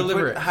and not have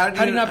deliver it? How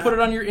do you not put it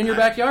on in your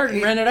backyard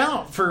and rent it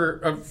out for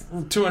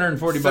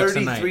 $240 a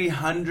night?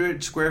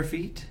 3,300 square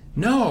feet?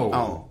 No.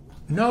 Oh.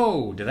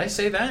 No, did I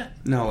say that?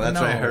 No, that's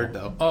what I heard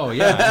though. Oh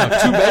yeah, no,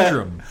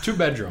 two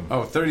bedroom.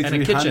 Oh,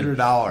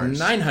 $3,300.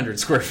 900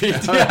 square feet.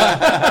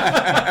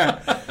 But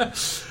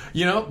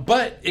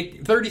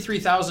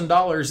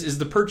 $33,000 is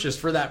the purchase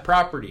for that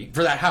property,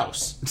 for that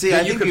house. See,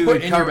 I think you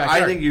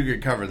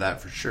could cover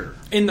that for sure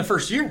in the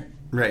first year.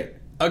 Right.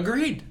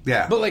 Agreed.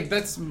 Yeah. But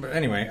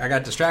anyway, I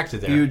got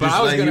distracted there. You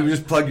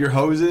just plug your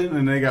hose in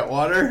and they got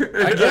water?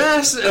 I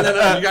guess. And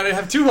then you got to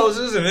have 2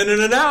 hoses and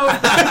in and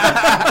out.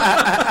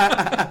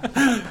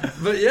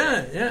 But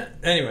yeah.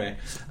 Anyway.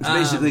 It's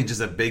basically just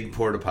a big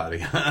porta potty.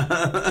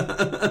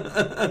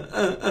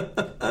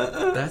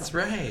 That's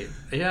right.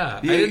 Yeah.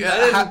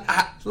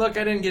 I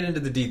didn't get into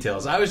the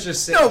details. I was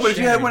just saying. No, but if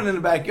you had one in the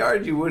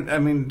backyard, you would. I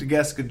mean, the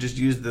guests could just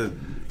use the...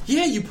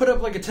 Yeah, you put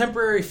up a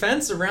temporary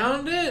fence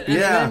around it, and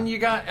then you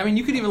got... I mean,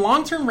 you could even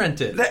long-term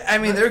rent it.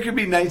 There could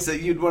be nights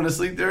that you'd want to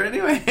sleep there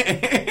anyway.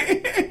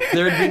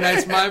 There would be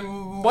nights my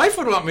wife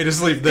would want me to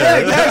sleep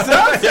there. Yeah, that's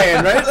what I'm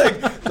saying, right?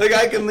 Like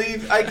I could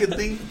leave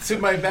to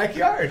my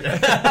backyard.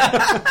 Not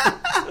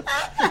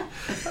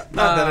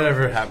that it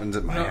ever happens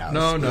at my house.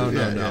 No.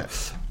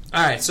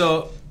 All right,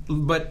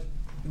 but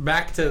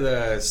back to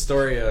the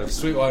story of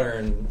Sweetwater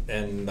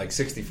and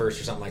 61st or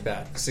something like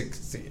that.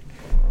 60...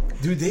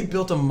 Dude, they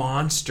built a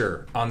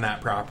monster on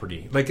that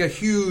property, a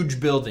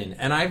huge building.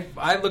 And I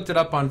looked it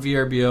up on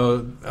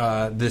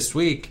VRBO this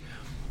week,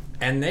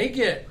 and they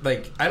get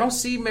I don't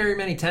see very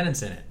many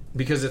tenants in it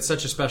because it's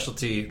such a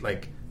specialty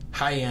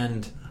high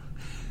end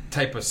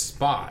type of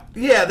spot.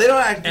 Yeah, they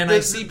don't act. And I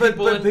see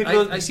people.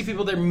 I see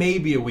people there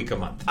maybe a week a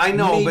month. I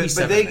know, but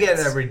they get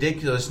a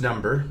ridiculous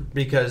number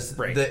because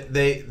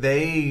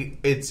they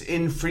it's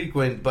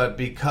infrequent, but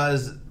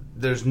because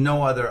there's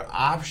no other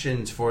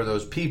options for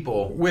those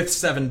people with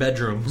 7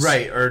 bedrooms,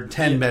 right, or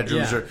 10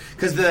 bedrooms, yeah. or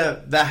because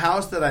the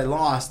house that I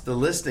lost the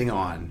listing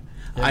on,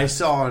 I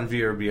saw on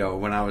VRBO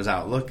when I was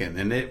out looking,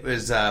 and it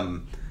was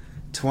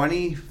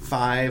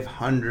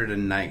 $2,500 a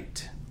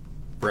night.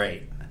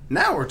 Right.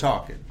 Now we're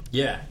talking.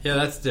 Yeah,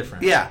 that's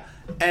different. Yeah,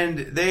 and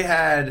they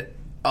had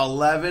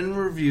 11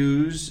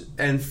 reviews,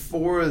 and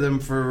 4 of them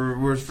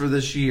were for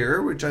this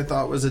year, which I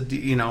thought was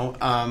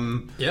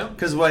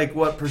because like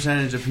what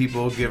percentage of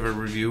people give a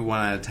review 1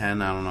 out of 10?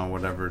 I don't know,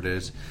 whatever it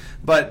is.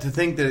 But to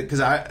think that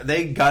because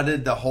they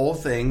gutted the whole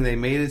thing, they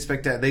made it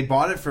spectacular. They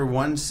bought it for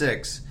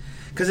 1.6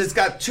 because it's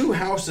got 2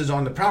 houses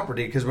on the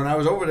property. Because when I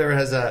was over there, it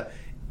has a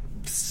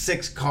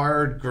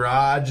 6-car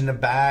garage in the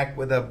back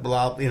with a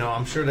blah.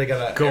 I'm sure they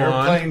got an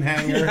airplane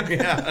hangar.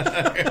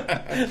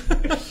 Yeah.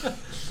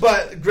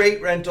 But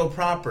great rental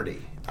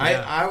property.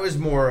 Yeah. I was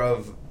more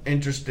of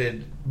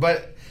interested,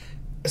 but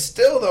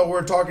still, though,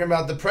 we're talking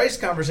about the price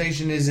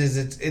conversation.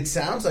 It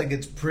sounds like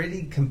it's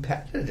pretty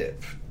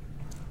competitive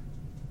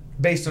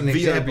based on the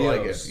example,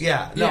 I guess.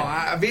 Yeah. No,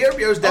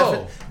 VRBOs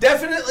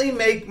definitely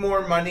make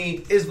more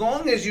money as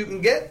long as you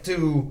can get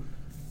to.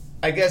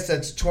 I guess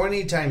that's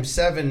 20 times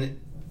 7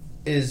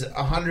 is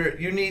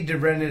 100. You need to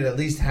rent it at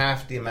least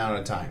half the amount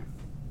of time.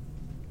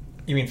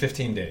 You mean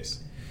 15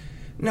 days?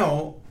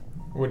 No.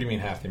 What do you mean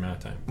half the amount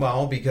of time?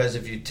 Well, because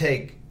if you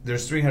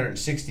there's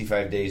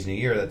 365 days in a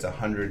year, that's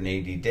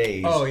 180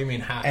 days. Oh, you mean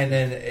half. And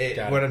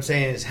then what I'm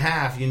saying is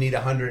half, you need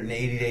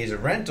 180 days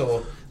of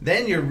rental,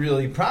 then you're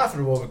really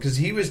profitable, because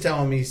he was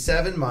telling me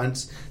 7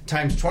 months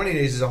times 20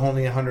 days is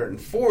only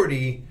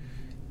 140,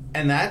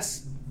 and that's...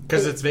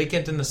 Because it's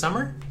vacant in the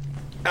summer?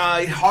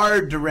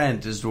 Hard to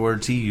rent is the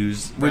words he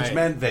used, which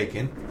meant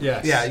vacant.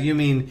 Yes. Yeah, you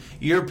mean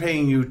you're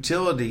paying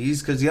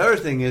utilities, because the other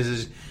thing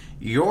is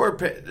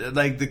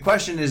the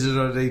question is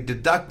are they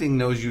deducting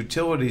those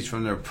utilities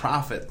from their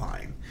profit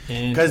line?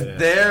 Because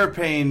they're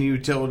paying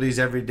utilities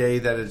every day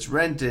that it's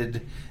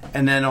rented,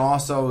 and then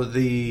also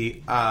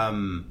the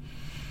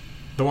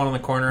one on the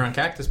corner on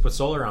Cactus put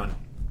solar on.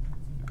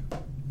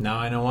 Now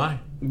I know why.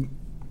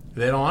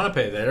 They don't want to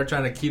pay. They're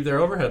trying to keep their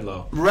overhead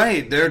low.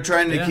 Right. They're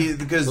trying to keep,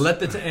 because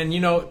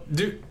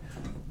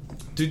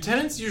do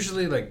tenants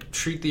usually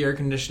treat the air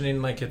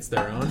conditioning like it's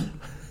their own?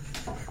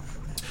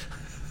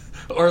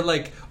 Or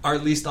like our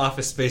leased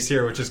office space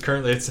here, which is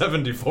currently at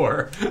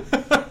 74.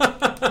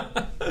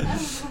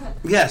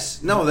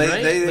 Yes. No,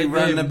 they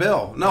run the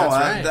bill. No,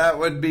 right. That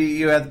would be,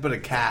 you have to put a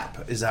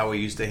cap, is how we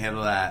used to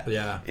handle that.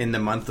 Yeah. In the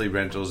monthly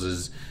rentals,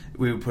 is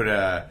we would put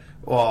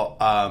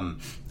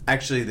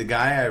actually the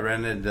guy I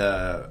rented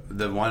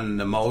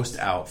the most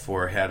out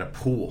for had a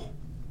pool.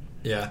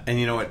 Yeah. And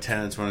you know what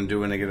tenants want to do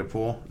when they get a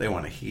pool? They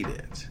want to heat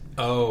it.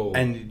 Oh.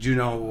 And do you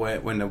know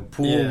when the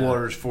pool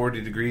water is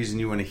 40 degrees and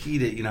you want to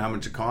heat it, you know how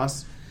much it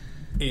costs?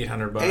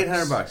 $800.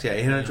 $800, yeah,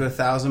 $800 to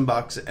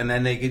 $1,000, and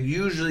then they could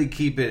usually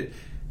keep it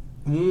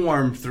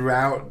warm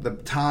throughout the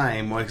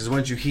time, because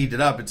once you heat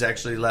it up, it's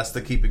actually less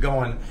to keep it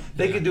going.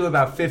 They could do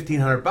about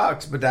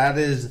 $1,500, but that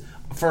is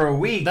for a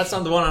week. That's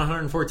on the one on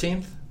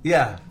 114th.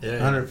 Yeah,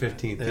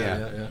 115th.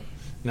 Yeah.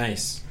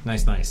 Nice.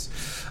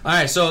 All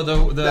right, so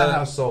that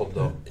house sold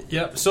though.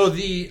 Yep. So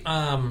the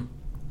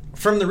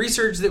from the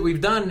research that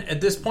we've done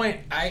at this point,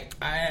 I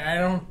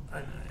don't.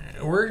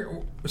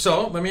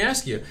 So let me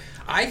ask you.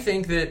 I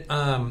think that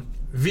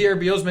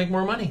VRBOs make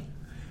more money.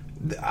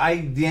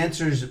 The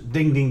answer is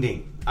ding, ding,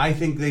 ding. I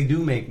think they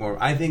do make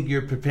more. I think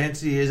your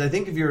propensity is, I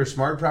think if you're a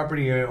smart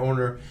property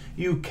owner,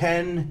 you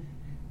can,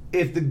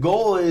 if the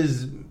goal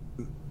is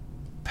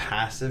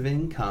passive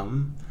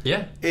income.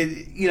 Yeah.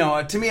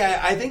 To me,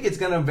 I think it's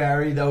going to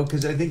vary, though,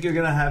 because I think you're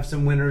going to have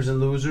some winners and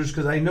losers,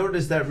 because I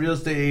noticed that real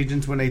estate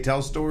agents, when they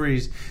tell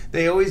stories,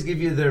 they always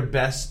give you their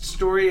best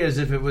story as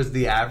if it was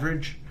the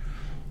average.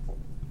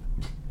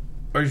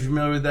 Are you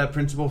familiar with that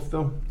principle,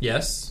 Phil?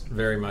 Yes,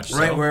 very much so.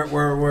 Right,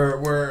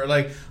 we're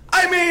like,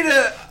 I made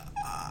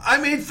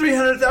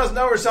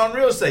 $300,000 selling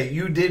real estate.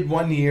 You did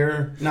 1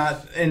 year,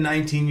 not in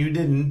 19. You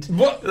didn't.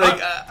 What?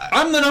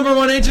 I'm the number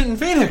one agent in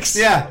Phoenix.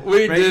 Yeah,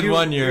 we did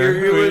 1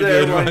 year. You were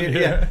there 1 year.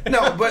 Yeah.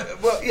 No, but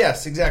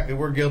yes, exactly.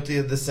 We're guilty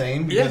of the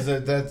same, because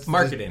that's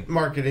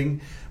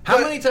marketing. How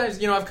many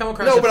times I've come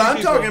across? No, but I'm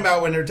talking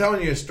about when they're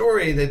telling you a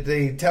story that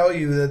they tell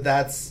you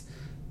that's.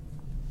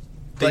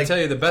 They tell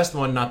you the best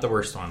one, not the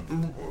worst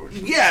one.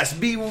 Yes,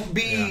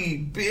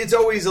 it's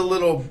always a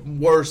little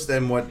worse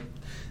than what.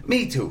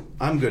 Me too.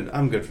 I'm good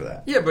for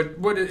that. Yeah, but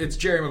it's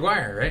Jerry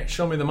Maguire, right?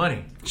 Show me the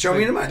money. Show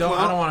me the money. I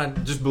don't want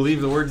to just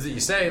believe the words that you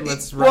say.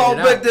 Let's write it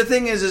out. But the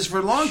thing is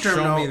for long term,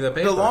 show me the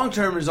paper. The long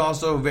term is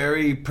also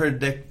very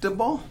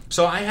predictable.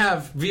 So I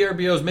have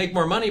VRBOs make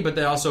more money, but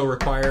they also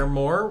require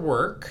more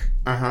work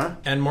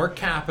and more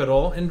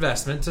capital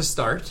investment to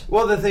start.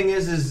 Well, the thing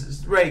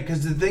is right,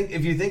 because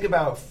if you think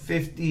about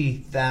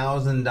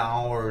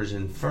 $50,000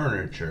 in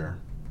furniture,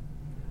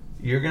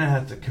 you're going to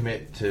have to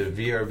commit to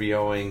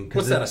VRBOing.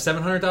 What's that, a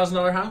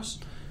 $700,000 house?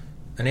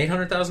 An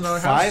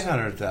 $800,000 house?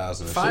 $500,000.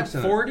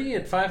 $540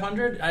 at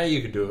 $500?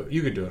 You could do it.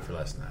 You could do it for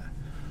less than that.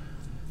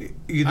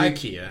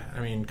 IKEA. I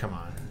mean, come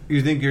on.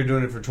 You think you're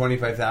doing it for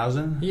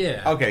 $25,000?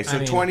 Yeah. Okay, so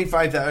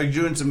 $25,000. Are you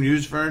doing some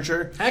used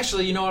furniture?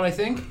 Actually, you know what I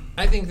think?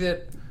 I think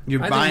that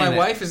my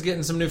wife is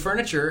getting some new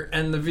furniture,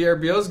 and the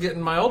VRBO is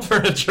getting my old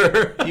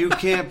furniture. You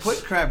can't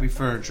put crappy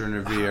furniture in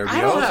a VRBO.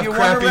 I don't have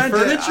crappy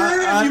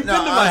furniture. You've been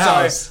to my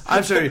house.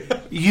 I'm sorry.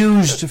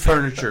 Used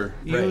furniture.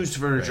 Used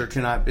furniture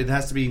cannot. It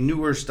has to be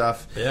newer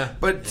stuff. Yeah.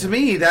 But to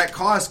me, that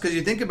costs, because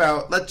you think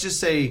about, let's just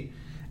say,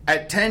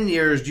 at 10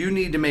 years, you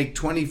need to make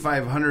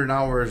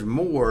 $2,500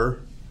 more.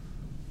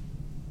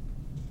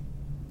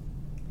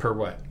 Per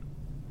what?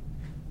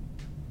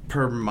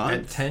 Per month.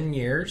 At 10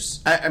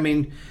 years? I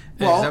mean...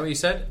 Well, is that what you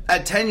said?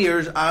 At 10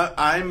 years,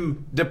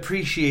 I'm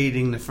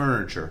depreciating the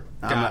furniture.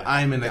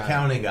 I'm an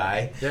accounting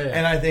guy,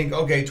 and I think,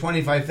 okay,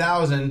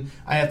 $25,000.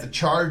 I have to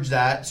charge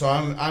that, so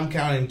I'm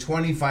counting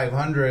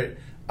 $2,500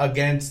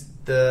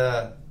 against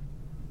the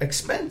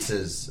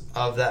expenses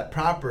of that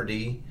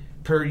property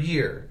per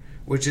year,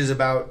 which is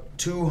about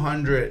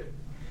 $200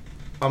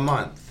 a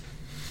month.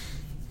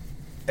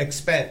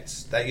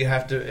 Expense that you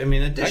have to,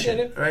 addition, I get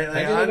it. right?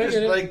 Like, I get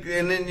it.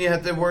 And then you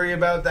have to worry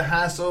about the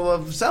hassle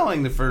of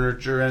selling the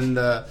furniture and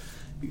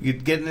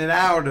getting it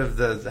out of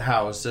the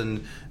house,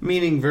 and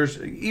meaning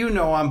versus,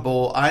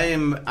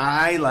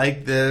 I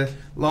like the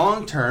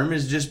long term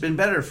has just been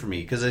better for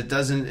me because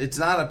it's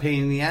not a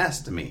pain in the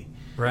ass to me.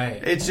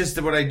 Right. It's just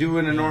what I do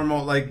in a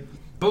normal,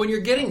 But when you're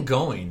getting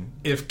going,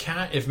 if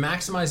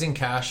maximizing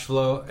cash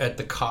flow at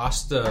the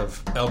cost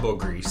of elbow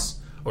grease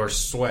or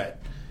sweat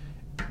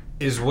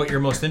is what you're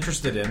most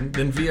interested in,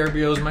 then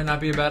VRBOs might not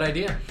be a bad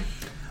idea.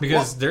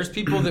 Because there's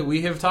people that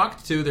we have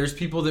talked to, there's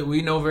people that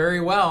we know very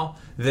well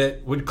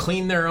that would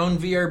clean their own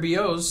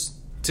VRBOs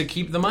to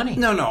keep the money.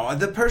 No.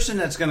 The person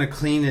that's going to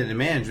clean it in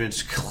management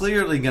is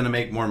clearly going to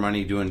make more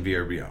money doing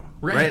VRBO.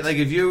 Right? Like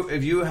if you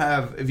don't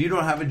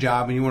have a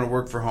job and you want to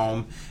work for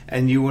home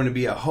and you want to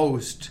be a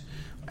host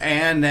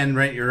and then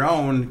rent your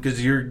own,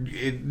 because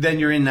then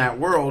you're in that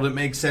world, it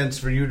makes sense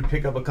for you to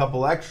pick up a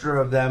couple extra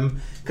of them,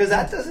 because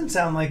that doesn't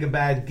sound like a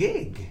bad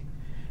gig,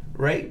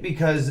 right?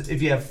 Because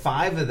if you have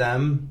 5 of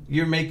them,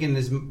 you're making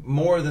this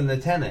more than the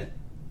tenant.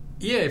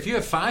 Yeah, if you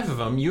have 5 of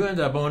them, you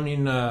end up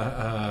owning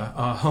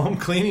a home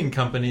cleaning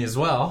company as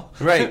well.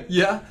 Right.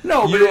 Yeah.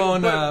 No, you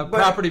own a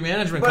property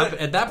management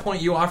company. At that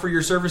point, you offer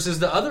your services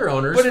to other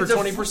owners for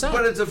 20%.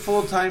 But it's a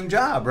full-time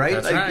job, right?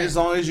 That's right. As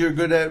long as you're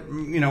good at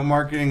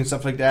marketing and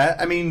stuff like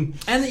that. And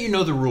that you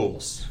know the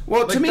rules.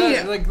 Well, to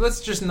me, let's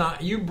just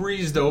not. You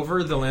breezed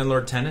over the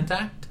Landlord-Tenant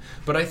Act.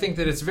 But I think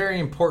that it's very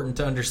important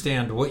to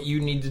understand what you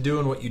need to do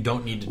and what you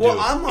don't need to do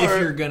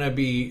if you're going to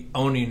be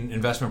owning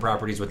investment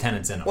properties with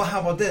tenants in them. Well,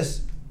 how about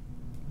this?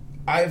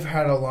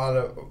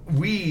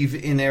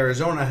 We've in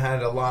Arizona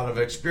had a lot of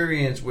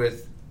experience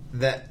with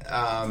that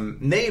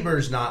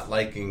neighbors not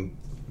liking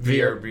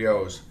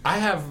VRBOs. I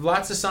have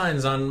lots of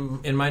signs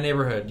in my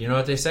neighborhood. You know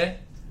what they say?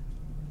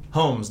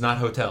 Homes, not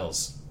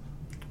hotels.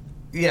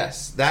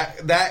 Yes,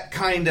 that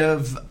kind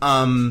of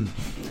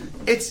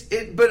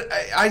But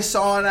I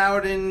saw it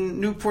out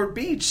in Newport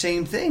Beach.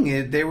 Same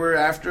thing. They were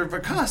after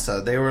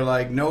Vacasa. They were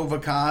like no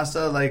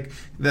Vacasa, like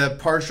the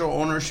partial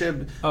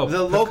ownership. Oh,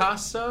 the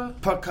Vacasa?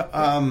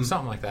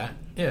 Something like that.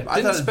 Yeah.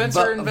 Didn't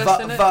Spencer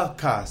invest in it?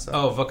 Vacasa.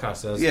 Oh,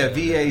 Vacasa. Yeah,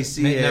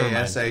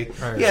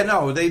 VACASA. Right. Yeah,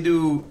 no, they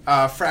do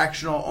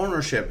fractional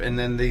ownership, and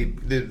then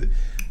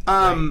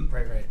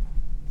Right.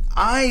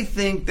 I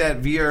think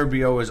that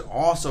VRBO is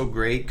also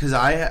great because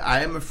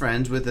I am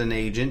friends with an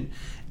agent,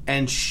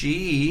 and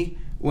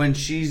when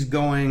she's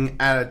going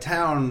out of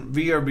town,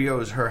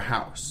 VRBO is her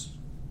house.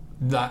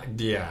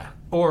 Yeah.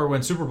 Or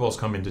when Super Bowls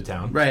come into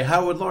town. Right.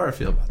 How would Laura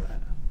feel about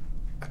that?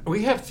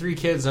 We have 3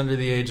 kids under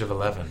the age of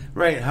 11.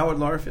 Right. How would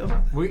Laura feel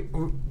about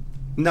that?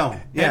 No.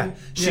 Yeah.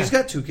 She's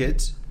got 2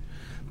 kids.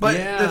 But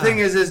the thing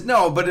is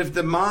no, but if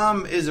the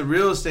mom is a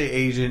real estate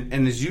agent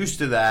and is used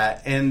to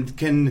that and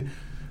can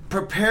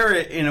prepare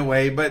it in a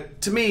way,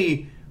 but to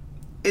me,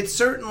 it's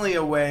certainly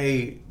a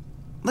way.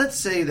 Let's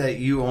say that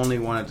you only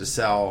wanted to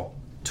sell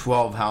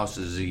 12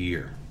 houses a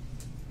year.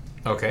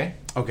 Okay.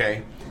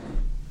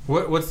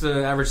 What's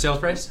the average sales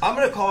price? I'm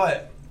going to call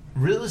it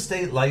real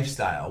estate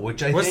lifestyle,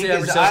 which I What's think the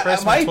average sales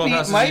price might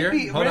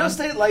be real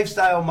estate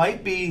lifestyle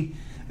might be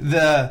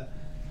the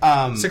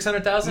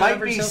 600,000 might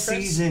average be sales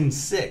price? season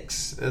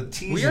 6.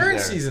 We are in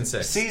season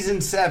 6.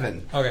 Season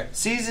 7. Okay.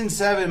 Season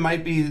 7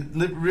 might be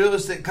real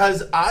estate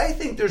because I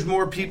think there's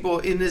more people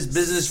in this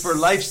business for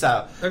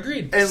lifestyle.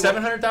 Agreed. And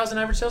 700,000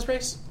 average sales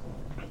price?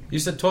 You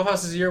said 12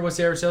 houses a year. What's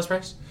the average sales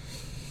price?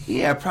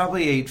 Yeah,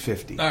 probably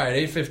 $850. All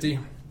right,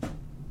 $850.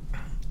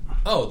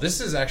 Oh, this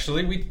is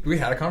actually we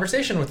had a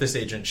conversation with this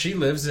agent. She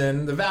lives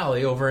in the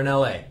Valley over in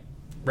LA.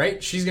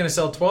 Right? She's going to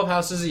sell 12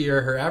 houses a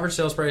year. Her average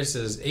sales price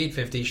is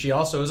 $850. She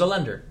also is a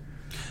lender.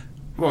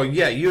 Well,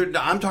 yeah,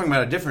 I'm talking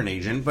about a different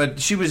agent, but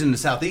she was in the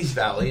Southeast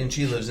Valley and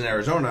she lives in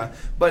Arizona.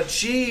 But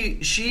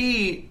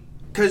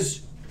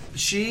because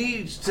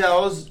she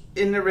sells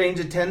in the range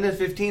of 10 to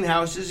 15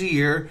 houses a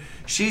year,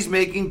 she's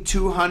making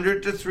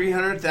 $200,000 to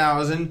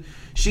 $300,000.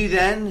 She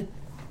then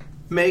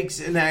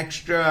makes an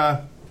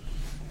extra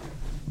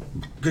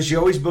because she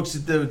always books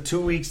it the 2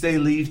 weeks they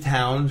leave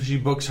town. She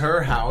books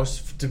her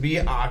house to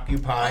be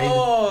occupied.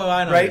 Oh,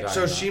 I know. Right,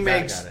 so she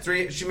makes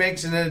She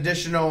makes an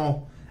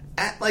additional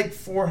at like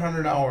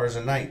 $400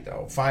 a night,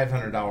 though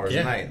 $500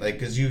 a night, like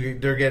because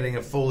they're getting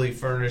a fully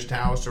furnished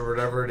house or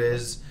whatever it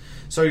is.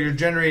 So you're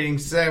generating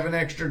 $7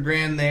 extra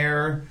grand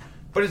there.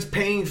 But it's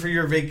paying for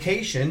your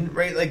vacation,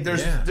 right? Like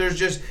there's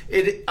just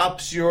it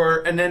ups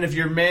your, and then if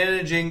you're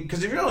managing,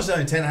 because if you're only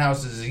selling 10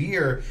 houses a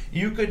year,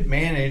 you could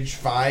manage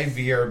 5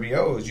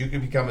 VRBOs. You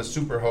could become a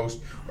super host,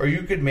 or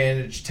you could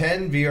manage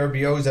 10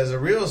 VRBOs as a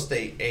real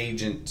estate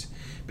agent,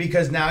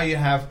 because now you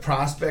have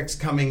prospects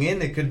coming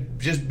in. It could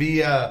just be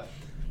a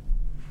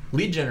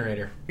lead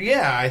generator.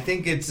 Yeah, I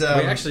think it's. We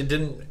actually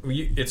didn't.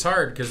 It's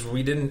hard because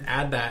we didn't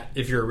add that.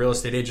 If you're a real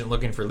estate agent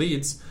looking for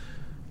leads,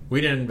 we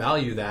didn't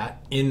value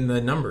that in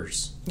the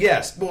numbers.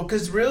 Yes, well,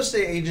 because real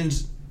estate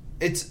agents,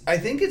 I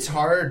think it's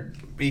hard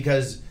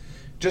because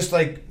just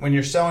like when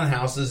you're selling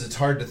houses, it's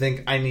hard to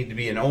think I need to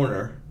be an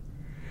owner,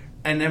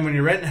 and then when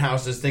you're renting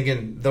houses,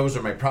 thinking those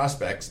are my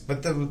prospects.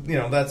 But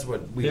that's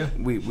what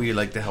we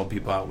like to help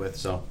people out with.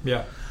 So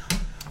yeah.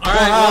 All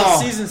right,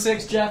 well, season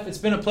 6, Jeff. It's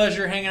been a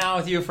pleasure hanging out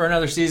with you for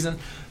another season.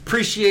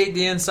 Appreciate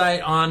the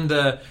insight on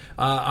the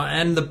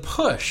and the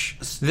push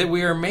that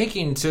we are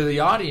making to the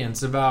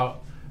audience about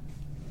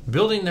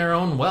building their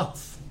own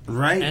wealth,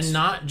 right? And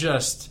not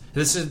just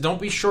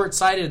don't be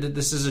short-sighted that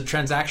this is a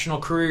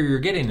transactional career you're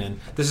getting in.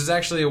 This is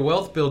actually a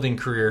wealth building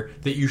career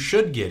that you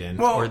should get in,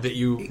 or that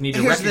you need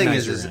to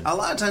recognize you're in. A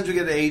lot of times we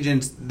get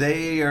agents,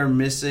 they are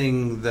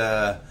missing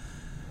the.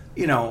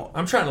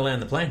 I'm trying to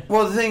land the plane.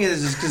 Well, the thing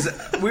is because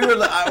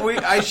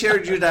I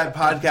shared you that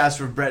podcast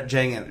with Brett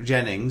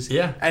Jennings,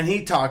 and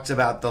he talks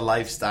about the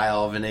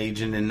lifestyle of an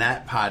agent in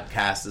that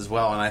podcast as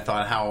well. And I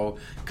thought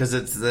because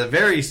it's the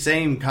very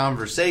same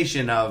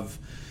conversation of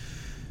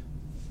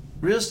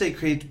real estate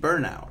creates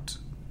burnout.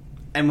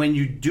 And when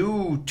you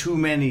do too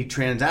many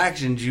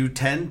transactions, you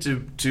tend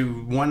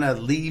to want to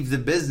leave the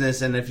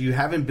business. And if you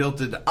haven't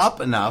built it up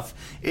enough,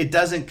 it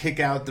doesn't kick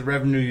out the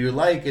revenue you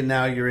like. And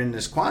now you're in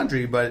this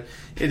quandary. But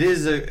it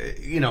is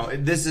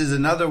this is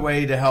another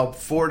way to help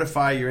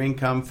fortify your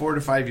income,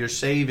 fortify your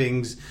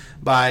savings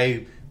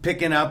by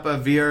picking up a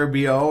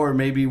VRBO or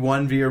maybe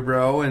 1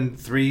 VRBO and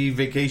 3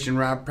 vacation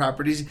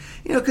properties,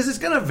 because it's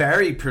going to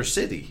vary per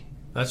city.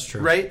 That's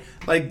true. Right?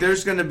 Like,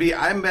 there's going to be,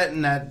 I'm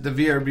betting that the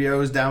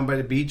VRBOs down by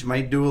the beach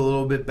might do a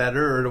little bit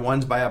better, or the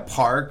ones by a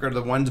park, or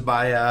the ones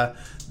by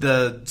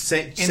the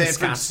San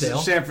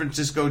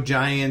Francisco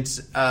Giants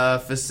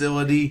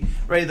facility.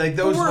 Right? Like,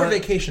 those. We're a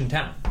vacation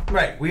town.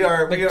 Right. We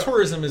are.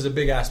 Tourism is a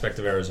big aspect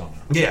of Arizona.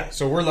 Yeah.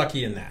 So we're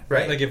lucky in that.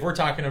 Right. Like, if we're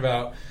talking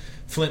about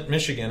Flint,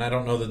 Michigan, I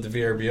don't know that the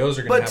VRBOs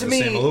are going to have the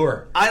same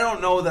allure. I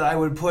don't know that I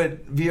would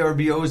put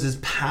VRBOs as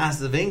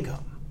passive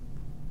income.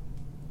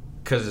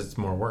 Because it's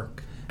more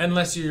work.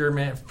 Unless you're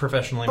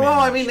professionally managed. Well,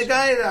 I mean, the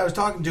guy that I was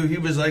talking to, he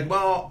was like,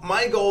 well,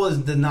 my goal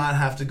is to not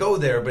have to go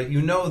there. But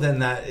then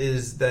that's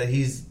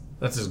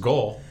his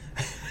goal.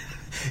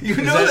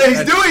 That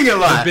he's doing a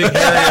lot. The big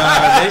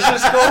hairy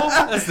audacious goal?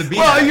 That's the beat.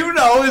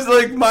 Well, it's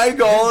like my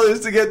goal is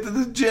to get to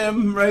the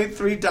gym, right,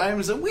 3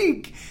 times a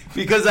week.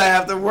 Because I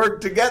have to work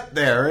to get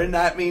there. And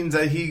that means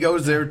that he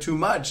goes there too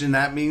much. And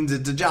that means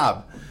it's a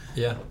job.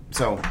 Yeah.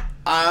 So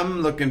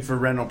I'm looking for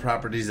rental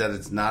properties that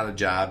it's not a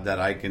job, that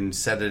I can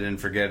set it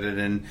and forget it.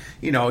 And,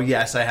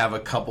 yes, I have a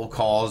couple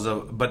calls,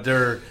 but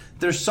they're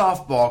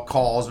softball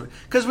calls.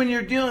 Because when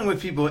you're dealing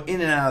with people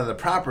in and out of the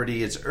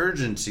property, it's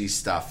urgency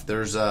stuff.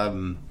 There's,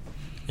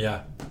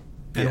 Yeah.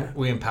 And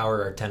we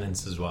empower our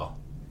tenants as well,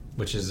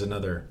 which is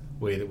another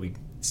way that we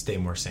stay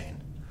more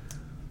sane.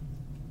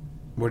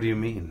 What do you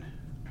mean?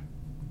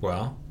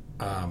 Well,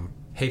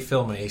 hey,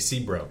 Phil, my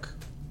AC broke.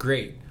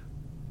 Great.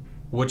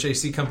 Which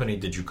AC company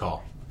did you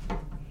call?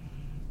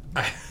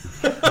 I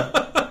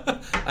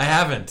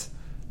haven't.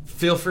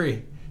 Feel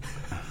free.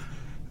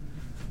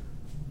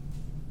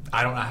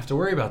 I don't have to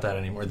worry about that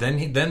anymore. Then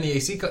the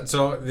AC...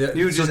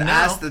 You just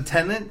ask the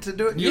tenant to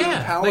do it? You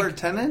empower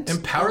tenant?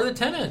 Empower the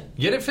tenant.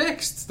 Get it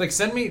fixed. Like,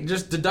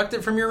 just deduct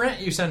it from your rent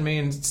you send me,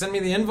 and send me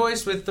the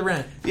invoice with the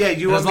rent. Yeah,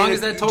 as long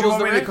as that totals the rent. Do you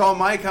want me to call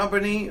my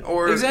company?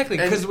 Or exactly,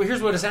 because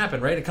here's what has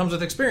happened, right? It comes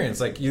with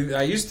experience. Like,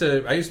 I used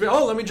to be,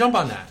 let me jump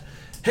on that.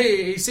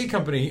 Hey, AC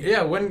company,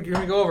 when you're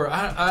going to go over?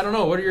 I don't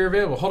know. What are you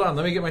available? Hold on,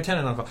 let me get my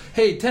tenant on call.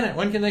 Hey, tenant,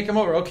 when can they come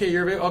over? Okay,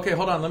 you're available. Okay,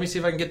 hold on, let me see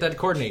if I can get that to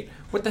coordinate.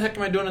 What the heck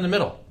am I doing in the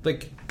middle?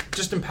 Like,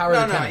 just empower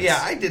the tenants. Yeah,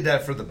 I did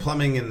that for the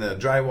plumbing and the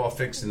drywall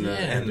fix, and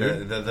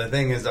the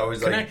thing is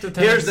always connect like,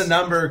 here's the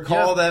number,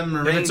 call them,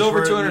 arrange. If it's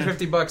over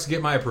 $250,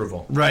 get my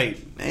approval. Right.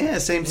 Yeah,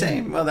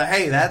 same. Well,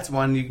 hey, that's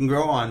one you can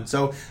grow on.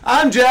 So,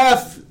 I'm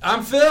Jeff.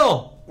 I'm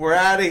Phil. We're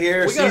out of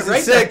here. We got to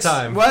rate that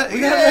time. What? We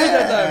got to rate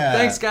that time.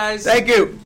 Thanks, guys. Thank you.